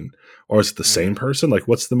Parker then? Or is it the same person? Like,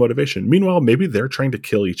 what's the motivation? Meanwhile, maybe they're trying to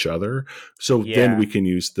kill each other. So then we can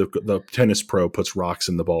use the tennis pro puts rocks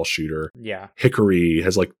in the ball shooter. Yeah. Hickory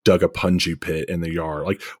has like dug a punji pit in the yard.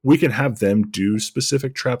 Like, we can have them do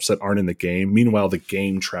specific traps that aren't in the game. Meanwhile, the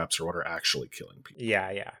game traps are what are actually killing people.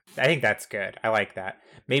 Yeah, yeah. I think that's good. I like that.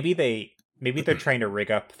 Maybe they're trying to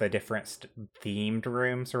rig up the different themed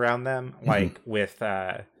rooms around them, like with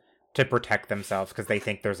to protect themselves because they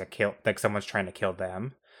think there's a kill, like someone's trying to kill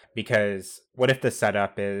them. Because what if the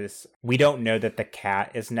setup is we don't know that the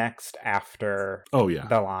cat is next after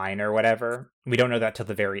the line or whatever? We don't know that till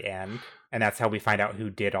the very end. And that's how we find out who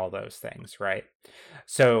did all those things, right?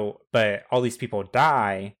 So, but all these people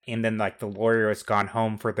die, and then like the lawyer has gone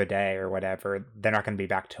home for the day or whatever. They're not going to be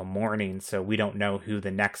back till morning, so we don't know who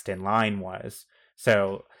the next in line was.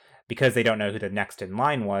 So, because they don't know who the next in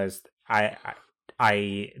line was,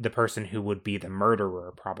 the person who would be the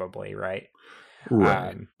murderer probably, right?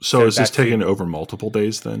 Right. So is this taken over multiple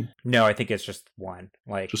days then? No, I think it's just one.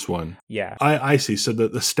 Like just one. Yeah. I see. So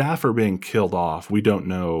the staff are being killed off. We don't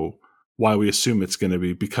know why. We assume it's going to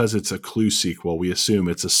be because it's a Clue sequel. We assume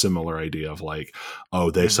it's a similar idea of like,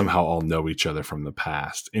 oh, they somehow all know each other from the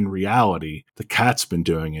past. In reality, the cat's been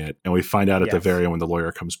doing it, and we find out at the very end when the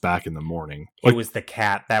lawyer comes back in the morning. It was the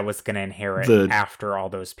cat that was going to inherit after all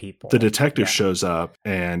those people. The detective shows up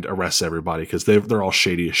and arrests everybody because they're all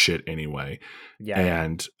shady as shit anyway. Yeah.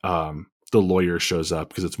 And the lawyer shows up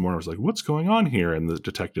because it's Mourner's like, what's going on here? And the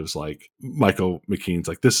detective's like, Michael McKean's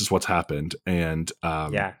like, this is what's happened. And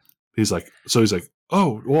he's like,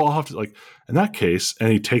 oh, well, I'll have to like, in that case,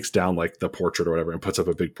 and he takes down like the portrait or whatever and puts up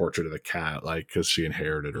a big portrait of the cat, like, because she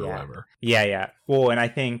inherited or whatever. Yeah, yeah. Well, and I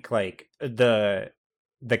think like the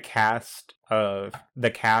cast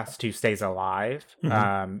who stays alive,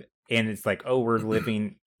 and it's like, oh, we're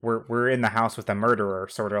living. We're in the house with a murderer,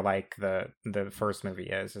 sort of like the first movie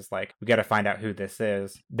is like, we got to find out who this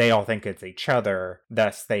is. They all think it's each other.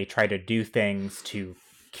 Thus, they try to do things to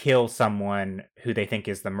kill someone who they think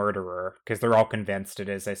is the murderer because they're all convinced it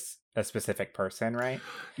is a specific person, right?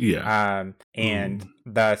 Yeah. And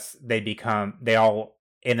thus they all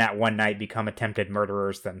in that one night become attempted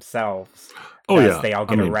murderers themselves. They all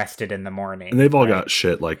get arrested in the morning, and they've all got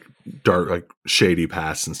shit like dark, like shady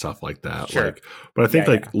past and stuff like that. Sure. Like, but I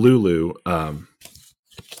think Lulu,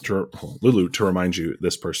 to remind you,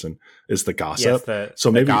 this person is the gossip. Yes,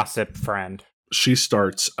 maybe the gossip friend. She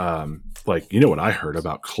starts like, you know what I heard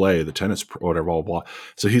about Clay, the tennis pro, whatever, blah, blah, blah.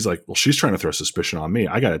 So he's like, well, she's trying to throw suspicion on me.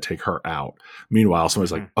 I got to take her out. Meanwhile,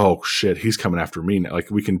 somebody's like, oh shit, he's coming after me now.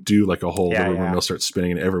 Like, we can do like a whole the rumor mill starts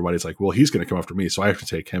spinning, and everybody's like, well, he's going to come after me, so I have to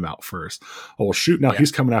take him out first. Oh, well, shoot, now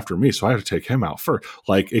he's coming after me, so I have to take him out first.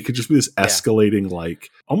 Like, it could just be this escalating,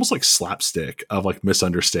 like almost like slapstick of like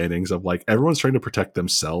misunderstandings of like everyone's trying to protect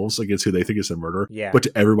themselves against who they think is the murderer. Yeah. But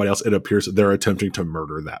to everybody else, it appears that they're attempting to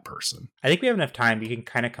murder that person. I think we have enough time. You can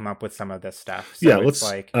kind of come up with some of this stuff. So let's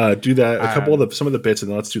like do that. A couple of some of the bits, and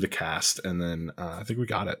then let's do the cast, and then I think we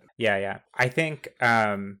got it. Yeah, yeah. I think.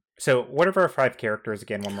 So, what are our 5 characters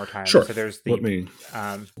again? One more time. Sure. So there's the.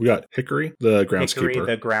 We got Hickory, the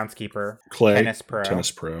groundskeeper. Clay,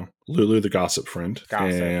 tennis pro. Lulu, the gossip friend.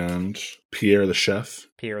 And Pierre, the chef.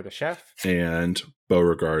 And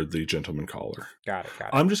Beauregard, the gentleman caller. Got it.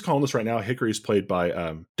 I'm just calling this right now. Hickory's played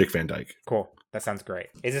by Dick Van Dyke. Cool. That sounds great.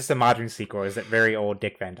 Is this a modern sequel? Is it very old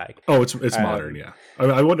Dick Van Dyke? Oh, it's modern, yeah.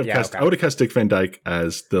 I would have I would have cast Dick Van Dyke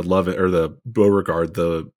as the the Beauregard,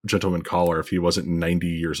 the gentleman caller, if he wasn't 90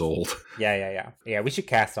 years old. Yeah. We should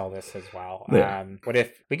cast all this as well. Yeah. What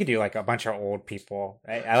if we could do like a bunch of old people?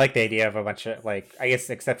 I like the idea of a bunch of like, I guess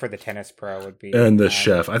except for the tennis pro would be, and the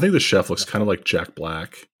chef. I think the chef looks kind of like Jack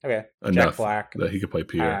Black. Okay, enough Jack Black that he could play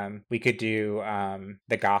Pierre. We could do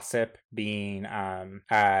the gossip being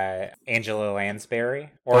Angela Lansbury,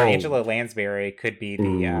 or Angela Lansbury could be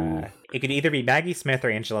the. It could either be Maggie Smith or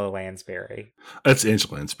Angela Lansbury. That's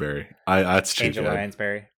Angela Lansbury. That's Angela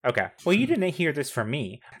Lansbury. Okay. Well, you didn't hear this from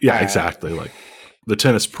me. Yeah, exactly. Like the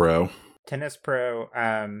tennis pro.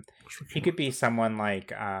 He could be someone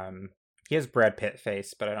like he has Brad Pitt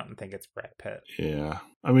face, but I don't think it's Brad Pitt. Yeah,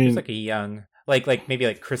 I mean, it's like a young. Like maybe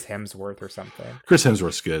like Chris Hemsworth or something. Chris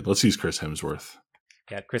Hemsworth's good. Let's use Chris Hemsworth.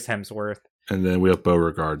 Yeah, Chris Hemsworth. And then we have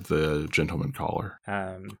Beauregard, the gentleman caller.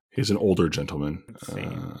 He's an older gentleman. Let's see.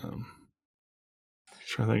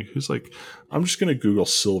 Trying to think who's like. I'm just gonna Google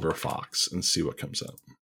Silver Fox and see what comes up.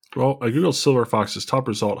 Well, I googled Silver Fox's top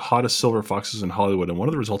result: hottest silver foxes in Hollywood, and one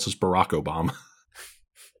of the results is Barack Obama.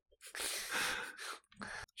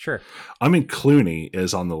 Sure. I mean, Clooney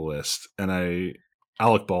is on the list, and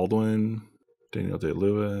Alec Baldwin. Daniel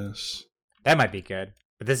Day-Lewis. That might be good.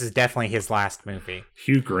 But this is definitely his last movie.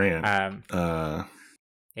 Hugh Grant.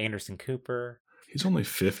 Anderson Cooper. He's only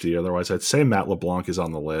 50. Otherwise, I'd say Matt LeBlanc is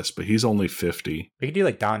on the list, but he's only 50. We could do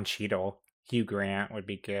like Don Cheadle. Hugh Grant would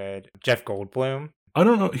be good. Jeff Goldblum. I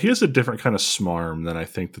don't know. He has a different kind of smarm than I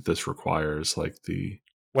think that this requires.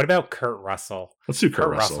 What about Kurt Russell? Let's do Kurt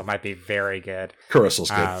Russell. Russell might be very good. Kurt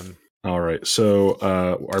Russell's good. All right. So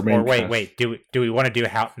our main. Or wait. Do we want to do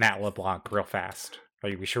Matt LeBlanc real fast? Are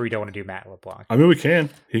you sure we don't want to do Matt LeBlanc? I mean, we can.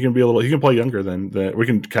 He can play younger than we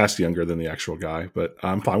can cast younger than the actual guy, but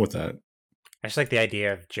I'm fine with that. I just like the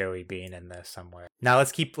idea of Joey being in this somewhere. Now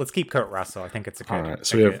let's keep Kurt Russell. I think it's a good. All right,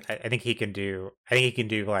 so I think he can do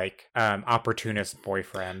like opportunist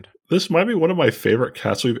boyfriend. This might be one of my favorite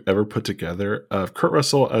casts we've ever put together. Kurt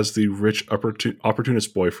Russell as the rich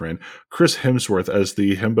opportunist boyfriend, Chris Hemsworth as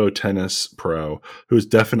the himbo tennis pro who's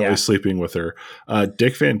definitely sleeping with her,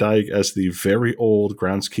 Dick Van Dyke as the very old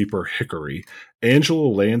groundskeeper Hickory, Angela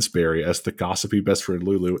Lansbury as the gossipy best friend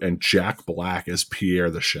Lulu, and Jack Black as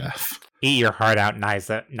Pierre the chef. Eat your heart out,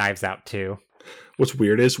 Knives Out too. What's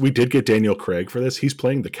weird is we did get Daniel Craig for this. He's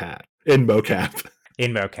playing the cat in mocap.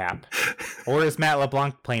 In mocap. Or is Matt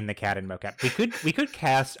LeBlanc playing the cat in mocap? We could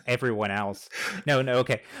cast everyone else. No,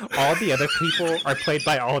 okay. All the other people are played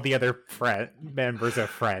by all the other members of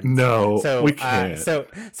Friends. No, so we can't. So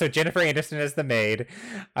Jennifer Aniston is the maid.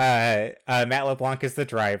 Matt LeBlanc is the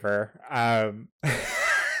driver.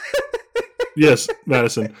 Yes,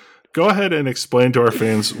 Madison. Go ahead and explain to our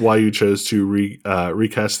fans why you chose to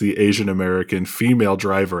recast the Asian American female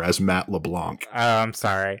driver as Matt LeBlanc. Oh, I'm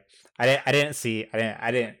sorry. I didn't see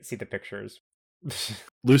the pictures.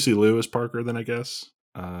 Lucy Liu is Parker, then I guess.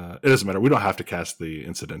 It doesn't matter. We don't have to cast the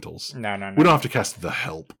incidentals. No. We don't have to cast the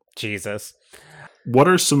help. Jesus. What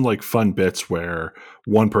are some fun bits where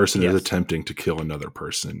one person is attempting to kill another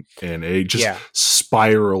person in a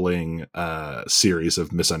spiraling series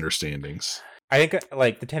of misunderstandings? I think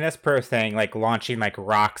the tennis pro thing, launching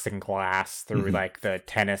rocks and glass through the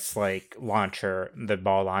tennis launcher, the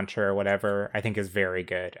ball launcher or whatever, I think is very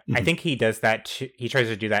good. I think he does that he tries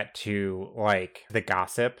to do that to the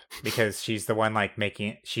gossip, because she's the one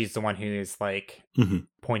she's the one who is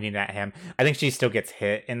pointing at him. I think she still gets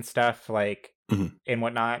hit and stuff and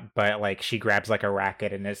whatnot, but she grabs a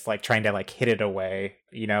racket and is trying to hit it away,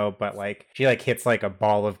 but she hits a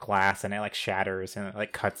ball of glass and it shatters and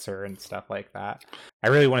it cuts her and stuff like that. I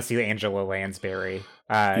really want to see Angela Lansbury.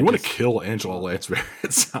 You want to kill Angela Lansbury?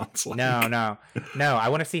 It sounds like no. I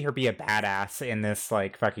want to see her be a badass in this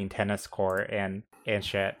fucking tennis court and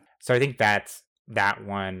shit. So I think that's that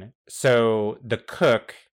one. So the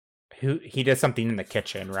cook, he does something in the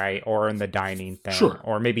kitchen, right? Or in the dining thing. Sure.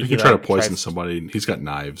 Or maybe he can try to poison somebody. He's got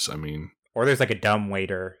knives. I mean, or there's a dumb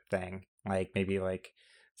waiter thing, maybe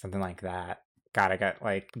something like that. God, I got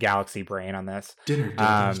galaxy brain on this.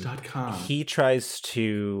 Dinner.com. He tries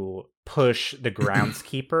to push the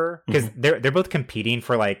groundskeeper because they're both competing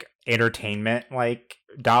for entertainment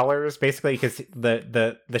dollars, basically, because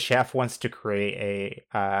the chef wants to create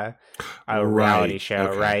a reality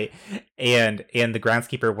show, right? And the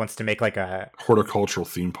groundskeeper wants to make a horticultural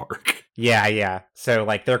theme park. Yeah. So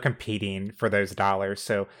they're competing for those dollars.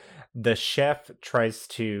 So the chef tries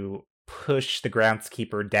to push the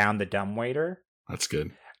groundskeeper down the dumbwaiter. That's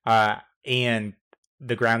good. And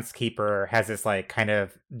the groundskeeper has this kind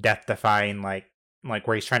of death-defying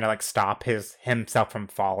where he's trying to stop himself from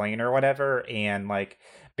falling or whatever, and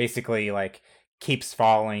basically keeps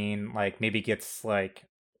falling, maybe gets I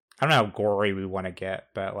don't know how gory we want to get,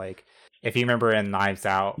 but if you remember in Knives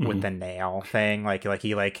Out with the nail thing,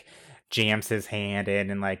 he jams his hand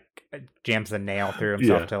in and jams the nail through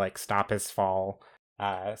himself to stop his fall.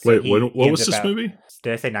 Wait, what was this movie?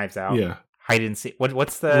 Did I say Knives Out? Yeah. Hide and seek.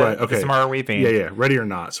 What's the the Samara Weaving? Yeah. Ready or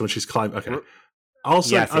Not. So when she's climbing, okay. I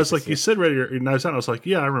was you said Ready or Knives Out. I was like,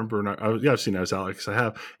 yeah, I remember. I've seen Knives Out because I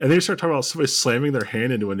have. And then you start talking about somebody slamming their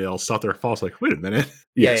hand into a nail, stop their fall. I was like, wait a minute.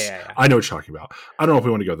 Yes, yeah. I know what you're talking about. I don't know if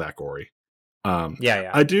we want to go that gory.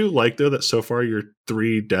 I do like though that so far your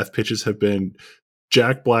 3 death pitches have been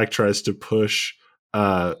Jack Black tries to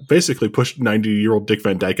basically push 90-year-old Dick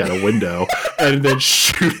Van Dyke out a window and then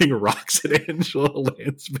shooting rocks at Angela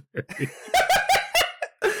Lansbury.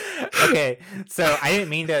 Okay, so I didn't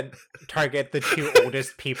mean to target the 2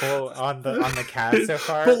 oldest people on the cast so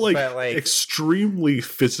far, but extremely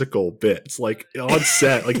physical bits, on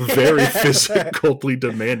set, very physically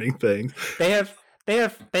demanding things. They have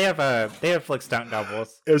stunt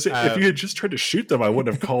doubles. If you had just tried to shoot them, I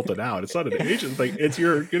wouldn't have called it out. It's not an agent thing. It's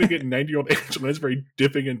you're gonna get 90-year-old Angela Lansbury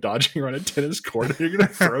dipping and dodging around a tennis court, and you're gonna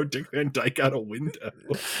throw Dick Van Dyke out a window.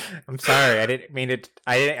 I'm sorry. I didn't mean it.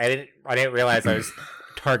 I didn't realize I was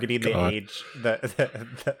targeting the God. age.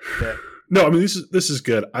 The No, I mean this is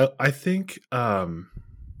good. I think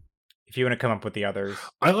if you want to come up with the others,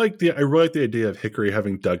 I really like the idea of Hickory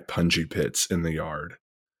having dug punji pits in the yard.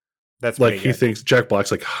 that's Like pretty he good. thinks Jack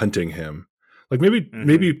Black's like hunting him. Like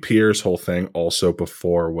maybe Pierre's whole thing also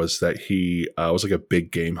before was that he was like a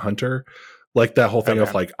big game hunter. Like that whole thing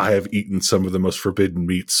of like, I have eaten some of the most forbidden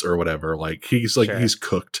meats or whatever. Like he's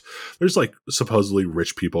cooked. There's like supposedly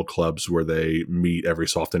rich people clubs where they meet every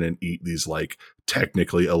so often and eat these like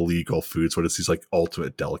technically illegal foods, but it's these like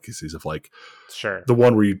ultimate delicacies of like the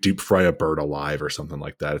one where you deep fry a bird alive or something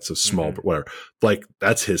like that. It's a small, whatever. Like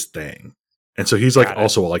that's his thing. And so he's like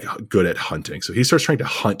also like good at hunting. So he starts trying to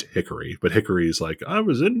hunt Hickory, but Hickory's like, I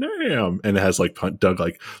was in Nam, and it has like dug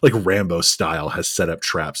like Rambo style has set up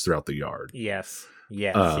traps throughout the yard. Yes.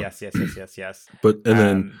 But and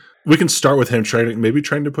then we can start with him trying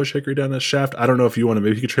to push Hickory down a shaft. I don't know if you want to.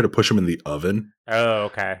 Maybe he could try to push him in the oven. Oh,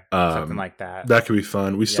 okay. Something like that. That could be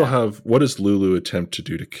fun. We still have, what does Lulu attempt to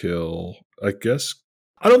do to kill? I guess.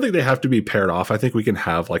 I don't think they have to be paired off. I think we can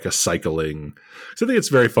have like a cycling. So I think it's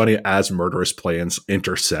very funny as murderous plans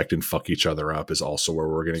intersect and fuck each other up is also where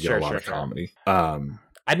we're going to get a lot of comedy.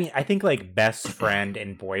 I mean, I think like best friend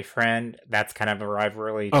and boyfriend, that's kind of a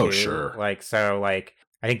rivalry too. Oh, sure. Like, so like,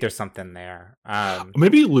 I think there's something there.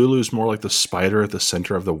 Maybe Lulu's more like the spider at the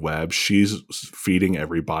center of the web. She's feeding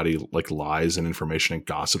everybody like lies and information and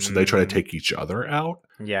gossip, so they try to take each other out.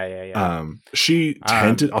 Yeah. She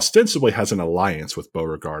ostensibly has an alliance with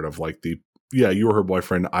Beauregard of like you were her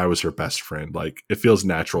boyfriend, I was her best friend. Like it feels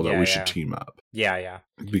natural that we should team up. Yeah.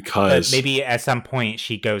 Because but maybe at some point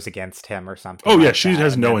she goes against him or something. Oh yeah, she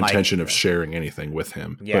has no intention of sharing anything with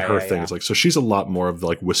him. Yeah, but her thing is like, so she's a lot more of the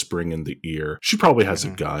like whispering in the ear. She probably has a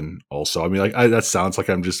gun also. I mean, like that sounds like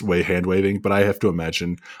I'm just hand waving, but I have to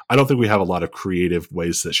imagine. I don't think we have a lot of creative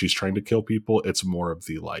ways that she's trying to kill people. It's more of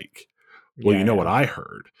the like. Well, what I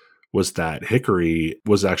heard was that Hickory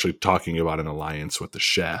was actually talking about an alliance with the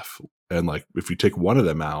chef. And like, if you take one of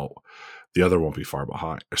them out, the other won't be far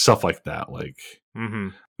behind, or stuff like that. Like,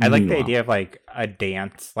 I like the idea of like a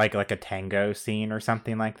dance, like a tango scene or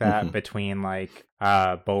something like that between like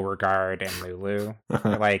Beauregard and Lulu.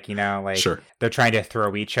 Like, they're trying to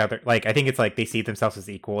throw each other. Like, I think it's like they see themselves as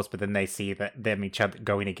equals, but then they see them each other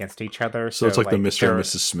going against each other. So it's like the Mr. and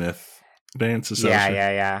Mrs. Smith dance.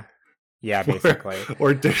 Yeah, basically.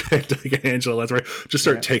 Or Dick and Angela, that's right. Just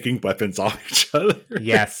start taking weapons off each other.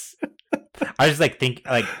 Yes. I was just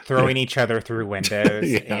like throwing each other through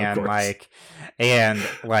windows and I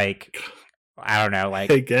don't know,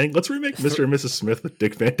 like, hey gang, let's remake Mr. and Mrs. Smith with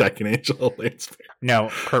Dick Van Dyke and Angela Lansbury. No,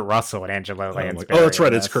 Kurt Russell and Angela Lansbury. Oh, that's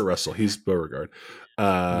right. It's Kurt Russell. He's Beauregard.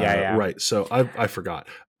 Right. So I forgot.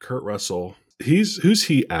 Kurt Russell. Who's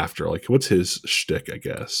he after? Like, what's his shtick? I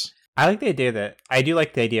guess. I like the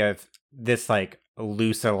idea of this like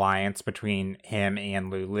loose alliance between him and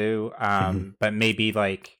Lulu. But maybe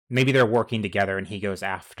they're working together and he goes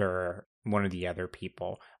after one of the other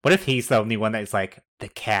people. What if he's the only one that's like the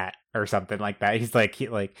cat or something like that? He's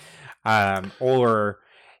or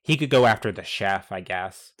he could go after the chef, I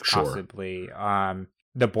guess. Possibly.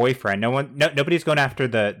 The boyfriend. Nobody's going after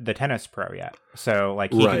the tennis pro yet. So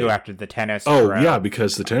like he could go after the tennis pro. Oh yeah,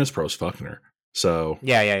 because the tennis pro's fucking her. So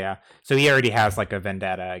yeah. So he already has like a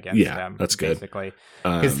vendetta against them. That's good. Basically,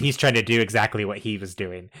 because he's trying to do exactly what he was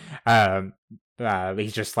doing.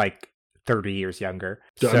 He's just like 30 years younger.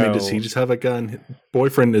 I mean, does he just have a gun?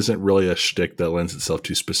 Boyfriend isn't really a shtick that lends itself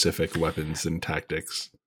to specific weapons and tactics.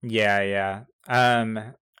 Yeah.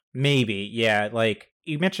 Maybe. Yeah. Like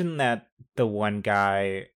you mentioned that the one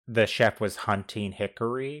guy, the chef, was hunting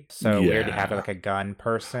Hickory, so we already have like a gun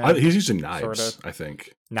person. He's using knives, sort of. I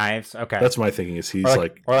think. Knives, okay. That's my thinking. Is he's or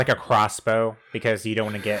like a crossbow, because you don't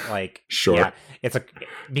want to get like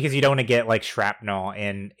because you don't want to get like shrapnel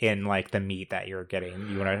in like the meat that you're getting.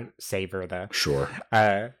 You want to savor the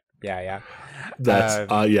yeah. That's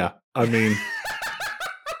I mean,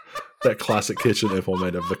 that classic kitchen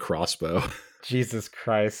implement of the crossbow. Jesus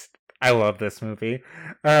Christ. I love this movie.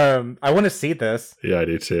 I want to see this. Yeah, I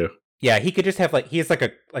do too. Yeah, he could just have he's like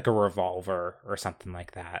a revolver or something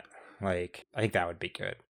like that. Like, I think that would be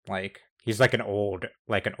good. Like, he's like an old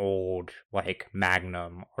like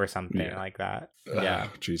Magnum or something like that. Yeah.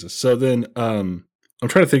 Jesus. So then I'm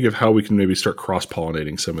trying to think of how we can maybe start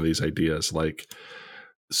cross-pollinating some of these ideas. Like,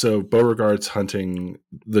 so Beauregard's hunting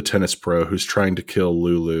the tennis pro who's trying to kill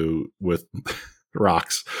Lulu with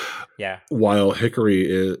rocks. Yeah. While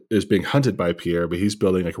Hickory is being hunted by Pierre, but he's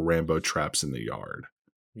building like Rambo traps in the yard.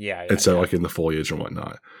 Yeah. And so like in the foliage and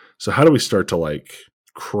whatnot. So how do we start to like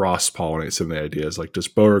cross-pollinate some of the ideas? Like, does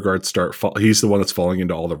Beauregard he's the one that's falling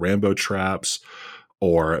into all the Rambo traps?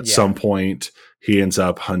 or at some point he ends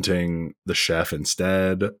up hunting the chef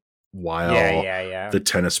instead while the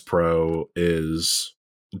tennis pro is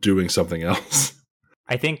doing something else.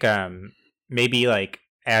 I think maybe like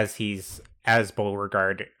as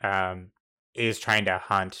Beauregard is trying to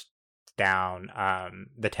hunt down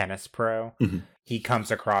the tennis pro, he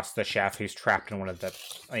comes across the chef who's trapped in one of the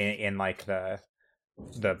in like the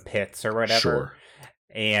pits or whatever, sure,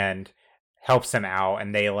 and helps him out,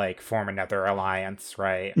 and they like form another alliance,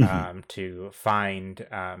 right? To find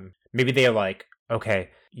maybe they're like, okay,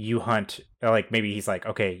 you hunt, like maybe he's like,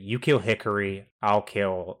 okay, you kill Hickory, I'll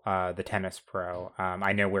kill the tennis pro.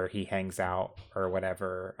 I know where he hangs out or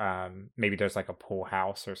whatever. Maybe there's like a pool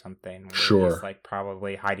house or something where sure, he's like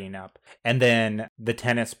probably hiding up. And then the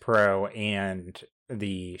tennis pro and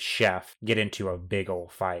the chef get into a big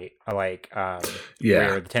old fight, like where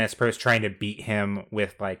the tennis pro is trying to beat him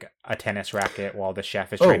with like a tennis racket while the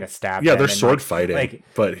chef is trying to stab him. Yeah, they're sword fighting, like,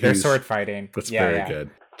 but they're sword fighting. That's very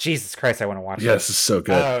good. Jesus Christ, I want to watch this is so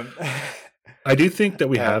good. I do think that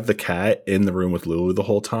we have the cat in the room with Lulu the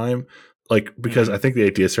whole time, like, because I think the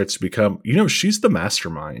idea starts to become, she's the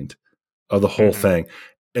mastermind of the whole thing.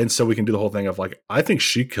 And so we can do the whole thing of like, I think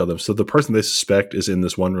she killed him. So the person they suspect is in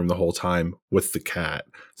this one room the whole time with the cat.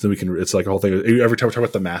 So we can, it's like a whole thing. Every time we talk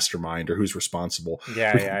about the mastermind or who's responsible, we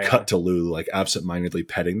can cut to Lulu like absentmindedly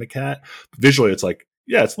petting the cat. Visually, it's like,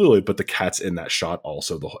 yeah, it's Lulu, but the cat's in that shot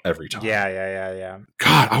also every time. Yeah.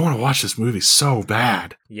 God, I want to watch this movie so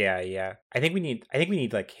bad. Yeah. I think we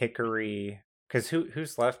need like Hickory, because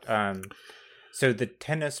who's left? So the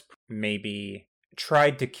tennis maybe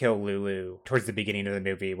tried to kill Lulu towards the beginning of the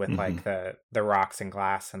movie with like the rocks and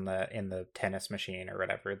glass in the tennis machine or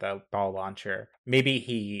whatever, the ball launcher.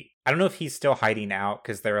 Maybe I don't know if he's still hiding out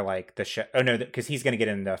because they're like the chef. Oh no, because he's gonna get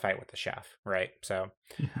into a fight with the chef, right? So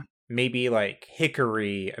maybe like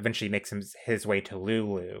Hickory eventually makes his way to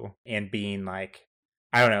Lulu and being like,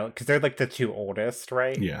 I don't know, because they're like the two oldest,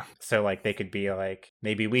 right? Yeah. So like they could be like,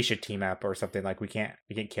 maybe we should team up or something. Like we can't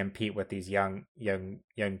compete with these young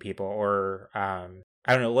people, or I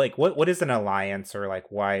don't know, like what is an alliance, or like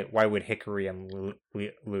why would Hickory and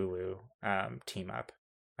Lulu team up?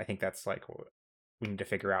 I think that's like what we need to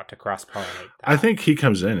figure out to cross pollinate that. I think he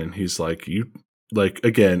comes in and he's like,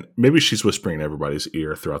 again, maybe she's whispering in everybody's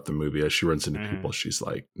ear throughout the movie as she runs into people. She's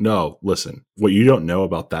like, no, listen, what you don't know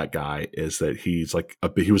about that guy is that he's like,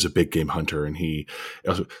 he was a big game hunter. And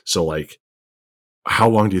so like, how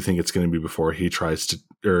long do you think it's going to be before he tries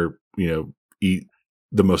to, eat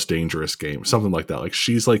the most dangerous game? Something like that. Like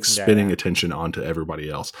she's like spinning attention onto everybody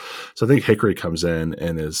else. So I think Hickory comes in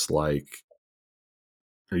and is like,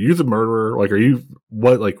 are you the murderer?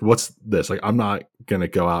 Like, what's this? Like, I'm not going to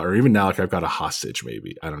go out, or even now, like I've got a hostage,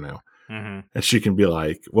 maybe, I don't know. And she can be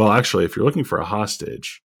like, well, actually, if you're looking for a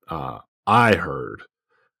hostage, I heard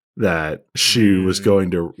that she was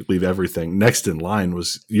going to leave everything.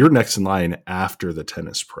 You're next in line after the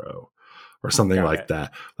tennis pro or something like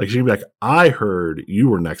that. Like she can be like, I heard you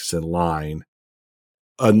were next in line,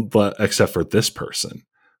 but except for this person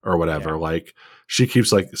or whatever. Like she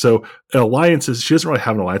keeps like, so alliances, she doesn't really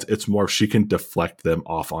have an alliance. It's more if she can deflect them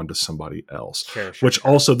off onto somebody else, which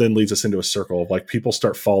also then leads us into a circle of like people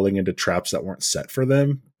start falling into traps that weren't set for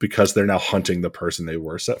them because they're now hunting the person they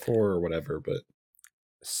were set for or whatever. But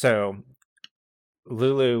so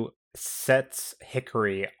Lulu sets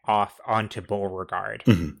Hickory off onto Beauregard,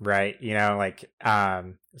 right?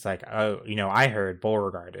 It's like, oh, I heard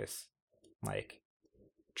Beauregard is like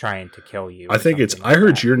trying to kill you. I think I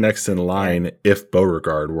heard you're next in line if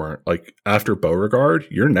Beauregard weren't. Like after Beauregard,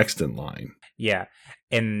 you're next in line. Yeah.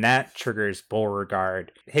 And that triggers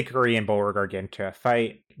Beauregard. Hickory and Beauregard get into a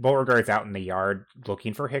fight. Beauregard's out in the yard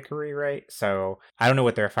looking for Hickory, right? So I don't know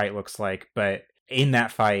what their fight looks like, but in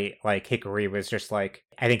that fight, like Hickory was just like,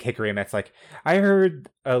 I think Hickory admits like, I heard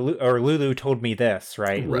Lulu told me this,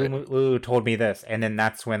 right? Lulu told me this. And then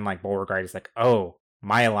that's when like Beauregard is like, oh,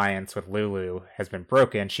 my alliance with Lulu has been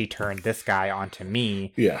broken. She turned this guy onto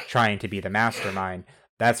me, trying to be the mastermind.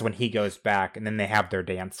 That's when he goes back, and then they have their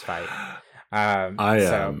dance fight.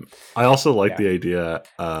 I also like the idea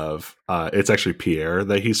of it's actually Pierre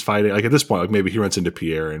that he's fighting. Like at this point, like maybe he runs into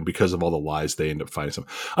Pierre, and because of all the lies, they end up fighting some.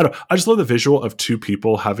 I don't know. I just love the visual of two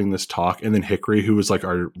people having this talk, and then Hickory, who was like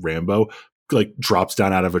our Rambo, like drops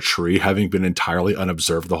down out of a tree, having been entirely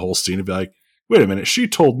unobserved the whole scene, and be like, "Wait a minute, she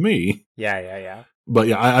told me." Yeah. But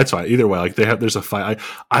yeah, that's fine. Either way, like there's a fight.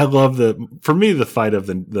 I love for me, the fight of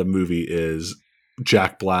the movie is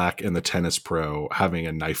Jack Black and the tennis pro having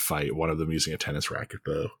a knife fight. One of them using a tennis racket,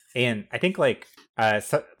 though. And I think like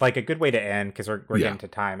a good way to end, because we're getting to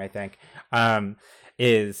time. I think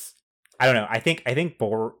is, I don't know. I think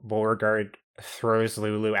Beauregard throws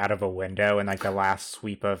Lulu out of a window in like the last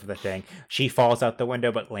sweep of the thing. She falls out the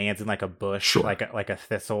window but lands in like a bush, Sure. like a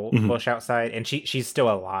thistle bush outside, and she's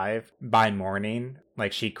still alive by morning.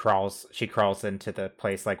 Like she crawls into the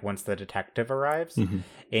place like once the detective arrives,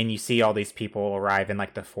 and you see all these people arrive in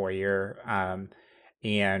like the foyer,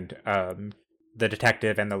 and the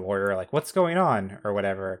detective and the lawyer are like, "What's going on?" or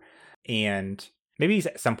whatever, and maybe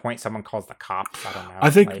at some point someone calls the cops. I don't know.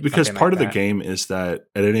 I think like, because part like of the game is that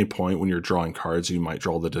at any point when you're drawing cards, you might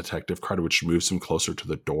draw the detective card, which moves them closer to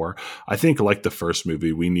the door. I think like the first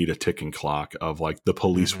movie, we need a ticking clock of like the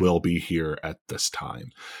police will be here at this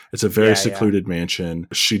time. It's a very secluded mansion.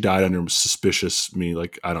 She died under suspicious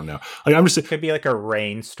like, I don't know. Like I'm just it could be like a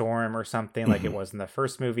rainstorm or something like it was in the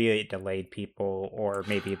first movie. It delayed people, or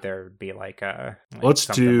maybe there'd be like a. Let's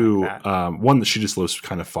do one that she just lives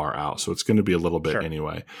kind of far out, so it's going to be a little bit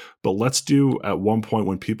anyway. But let's do at one point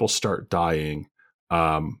when people start dying,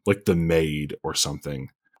 like the maid or something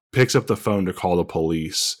picks up the phone to call the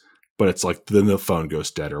police, but it's like then the phone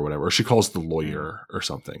goes dead or whatever. Or she calls the lawyer or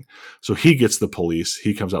something. So he gets the police.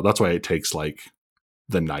 He comes out. That's why it takes like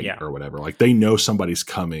the night or whatever. Like they know somebody's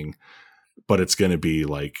coming, but it's going to be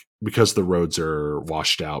like because the roads are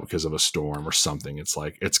washed out because of a storm or something. It's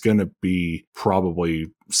like it's going to be probably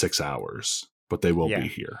 6 hours, but they will be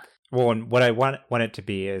here. Well, and what I want it to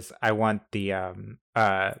be is I want the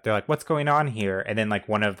they're like, what's going on here? And then like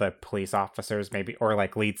one of the police officers maybe or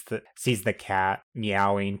like sees the cat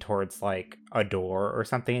meowing towards like a door or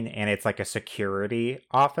something, and it's like a security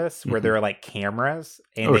office where there are like cameras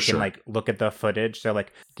and they can like look at the footage. They're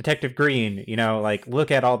like, Detective Green, like look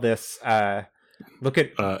at all this look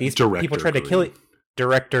at these people tried to kill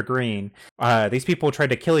Director Green. These people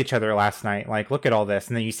tried to kill each other last night. Like, look at all this,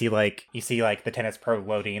 and then you see like the tennis pro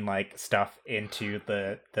loading like stuff into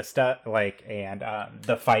the stuff, like, and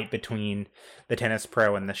the fight between the tennis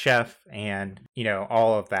pro and the chef, and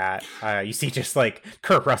all of that. You see just like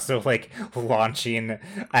Kurt Russell like launching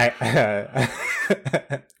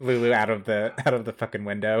Lulu out of the fucking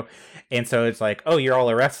window, and so it's like, oh, you're all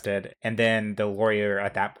arrested, and then the lawyer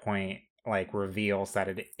at that point like reveals that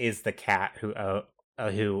it is the cat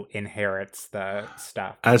who inherits the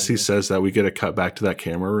stuff. As he says that, we get a cut back to that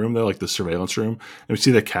camera room though, like the surveillance room, and we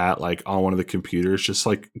see the cat like on one of the computers just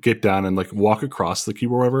like get down and like walk across the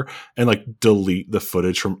keyboard or whatever and like delete the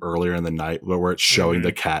footage from earlier in the night where it's showing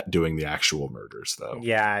the cat doing the actual murders though.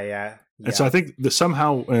 Yeah. And so I think that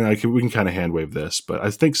somehow, and we can kind of hand wave this, but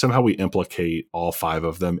I think somehow we implicate all 5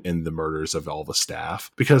 of them in the murders of all the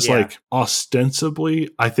staff because like ostensibly,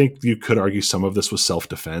 I think you could argue some of this was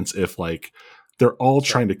self-defense if like they're all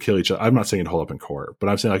trying to kill each other. I'm not saying hold up in court, but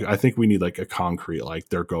I'm saying like I think we need like a concrete like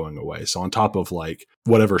they're going away. So on top of like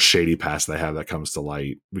whatever shady past they have that comes to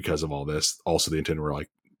light because of all this, also the intent were like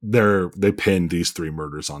they pinned these 3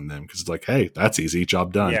 murders on them because it's like, hey, that's easy,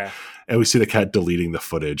 job done. Yeah. And we see the cat deleting the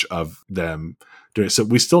footage of them doing it. So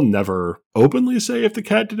we still never openly say if the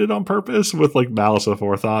cat did it on purpose with like malice of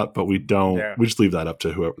forethought, but we don't. Yeah. We just leave that up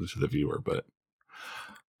to the viewer. But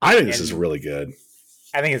I think this is really good.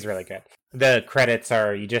 I think it's really good. The credits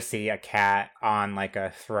are you just see a cat on like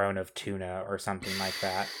a throne of tuna or something like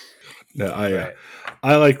that. Yeah,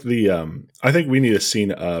 I like the I think we need a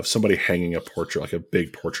scene of somebody hanging a portrait, like a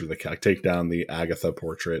big portrait of the cat. Like take down the Agatha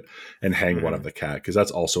portrait and hang one of the cat, because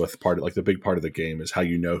that's also a part of like the big part of the game is how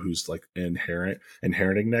you know who's like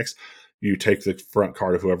inheriting next. You take the front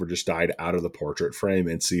card of whoever just died out of the portrait frame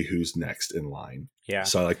and see who's next in line. Yeah.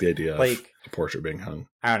 So I like the idea of a portrait being hung.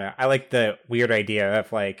 I don't know. I like the weird idea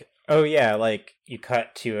of like, oh yeah, like you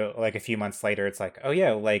cut to like a few months later, it's like, oh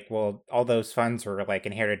yeah, like, well, all those funds were like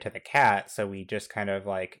inherited to the cat. So we just kind of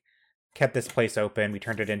like kept this place open. We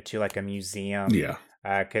turned it into like a museum. Yeah.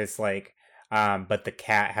 Cause like, but the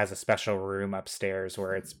cat has a special room upstairs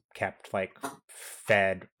where it's kept like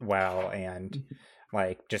fed well and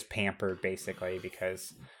like just pampered basically,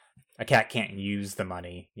 because a cat can't use the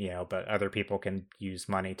money, but other people can use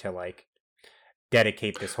money to like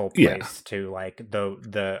dedicate this whole place to like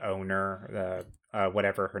the owner,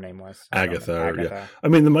 whatever her name was, Agatha. Yeah, I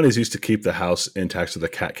mean the money's used to keep the house intact so the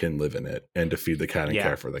cat can live in it and to feed the cat and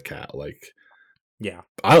care for the cat. Like, yeah,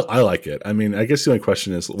 I like it. I mean, I guess the only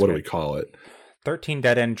question is what do we call it? 13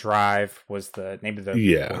 Dead End Drive was the name of the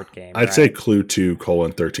board game. I'd say Clue 2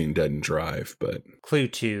 :13 Dead End Drive, but Clue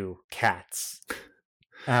 2 cats.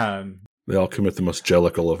 They all commit the most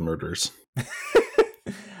jellicle of murders.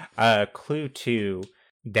 Clue 2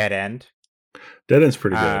 Dead End. Dead End's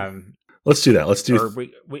pretty good. Let's do that. Let's do. Or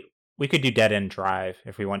we could do Dead End Drive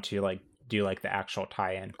if we want to like do like the actual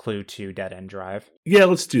tie-in. Clue 2 Dead End Drive. Yeah,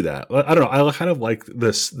 let's do that. I don't know. I kind of like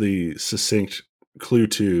the succinct Clue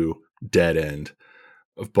 2 Dead End.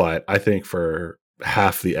 but I think for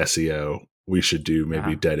half the SEO, we should do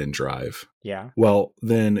maybe Dead End Drive. Yeah. Well,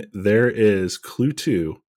 then there is clue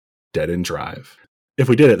 2, Dead End Drive. If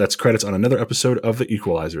we did it, that's credits on another episode of The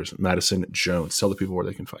Equalizers. Madison Jones, tell the people where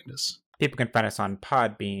they can find us. People can find us on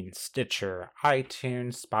Podbean, Stitcher,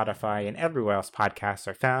 iTunes, Spotify, and everywhere else podcasts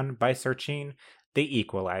are found by searching The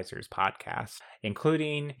Equalizers Podcast,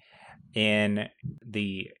 including in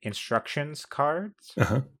the instructions cards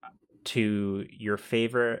to your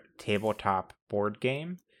favorite tabletop board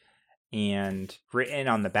game, and written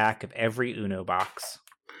on the back of every Uno box,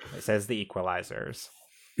 it says The Equalizers.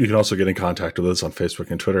 You can also get in contact with us on Facebook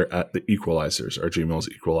and Twitter at The Equalizers. Our Gmail is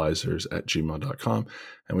equalizers@gmail.com.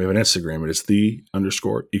 And we have an Instagram. It is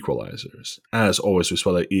 _equalizers. As always, we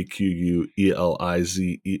spell that EQUELIZERS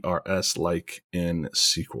like in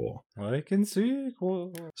sequel. Like in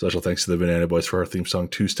sequel. Special thanks to the Banana Boys for our theme song,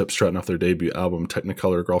 Two Steps Strutting off their debut album,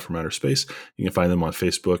 Technicolor Girl from Outer Space. You can find them on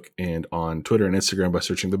Facebook and on Twitter and Instagram by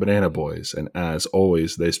searching the Banana Boys. And as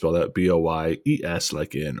always, they spell that BOYES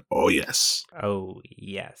like in oh yes. Oh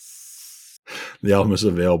yes. The album is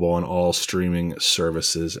available on all streaming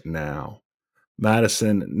services now.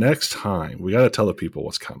 Madison, next time, we got to tell the people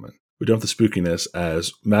what's coming. We don't have the spookiness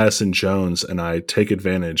as Madison Jones and I take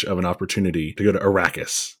advantage of an opportunity to go to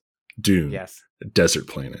Arrakis, Dune, a desert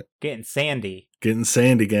planet. Getting sandy. Getting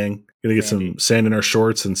sandy, gang. Gonna get some sand in our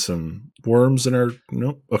shorts and some worms in our...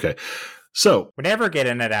 Nope. Okay. So... We're never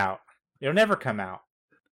getting it out. It'll never come out.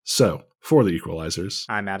 So, for The Equalizers...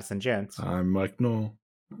 I'm Madison Jones. I'm Mike Knoll.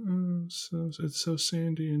 It's so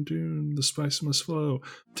sandy in Dune. The spice must flow.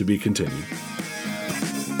 To be continued.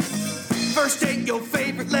 First take your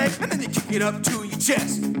favorite leg, and then you kick it up to your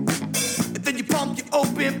chest. And then you pump your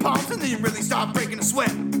open palms, and then you really start breaking a sweat.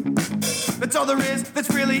 That's all there is, that's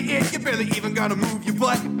really it. You barely even gotta move your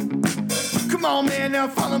butt. Come on, man, now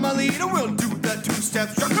follow my lead, and we'll do the two-step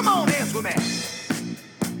strut. Come on, dance with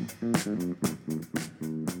me.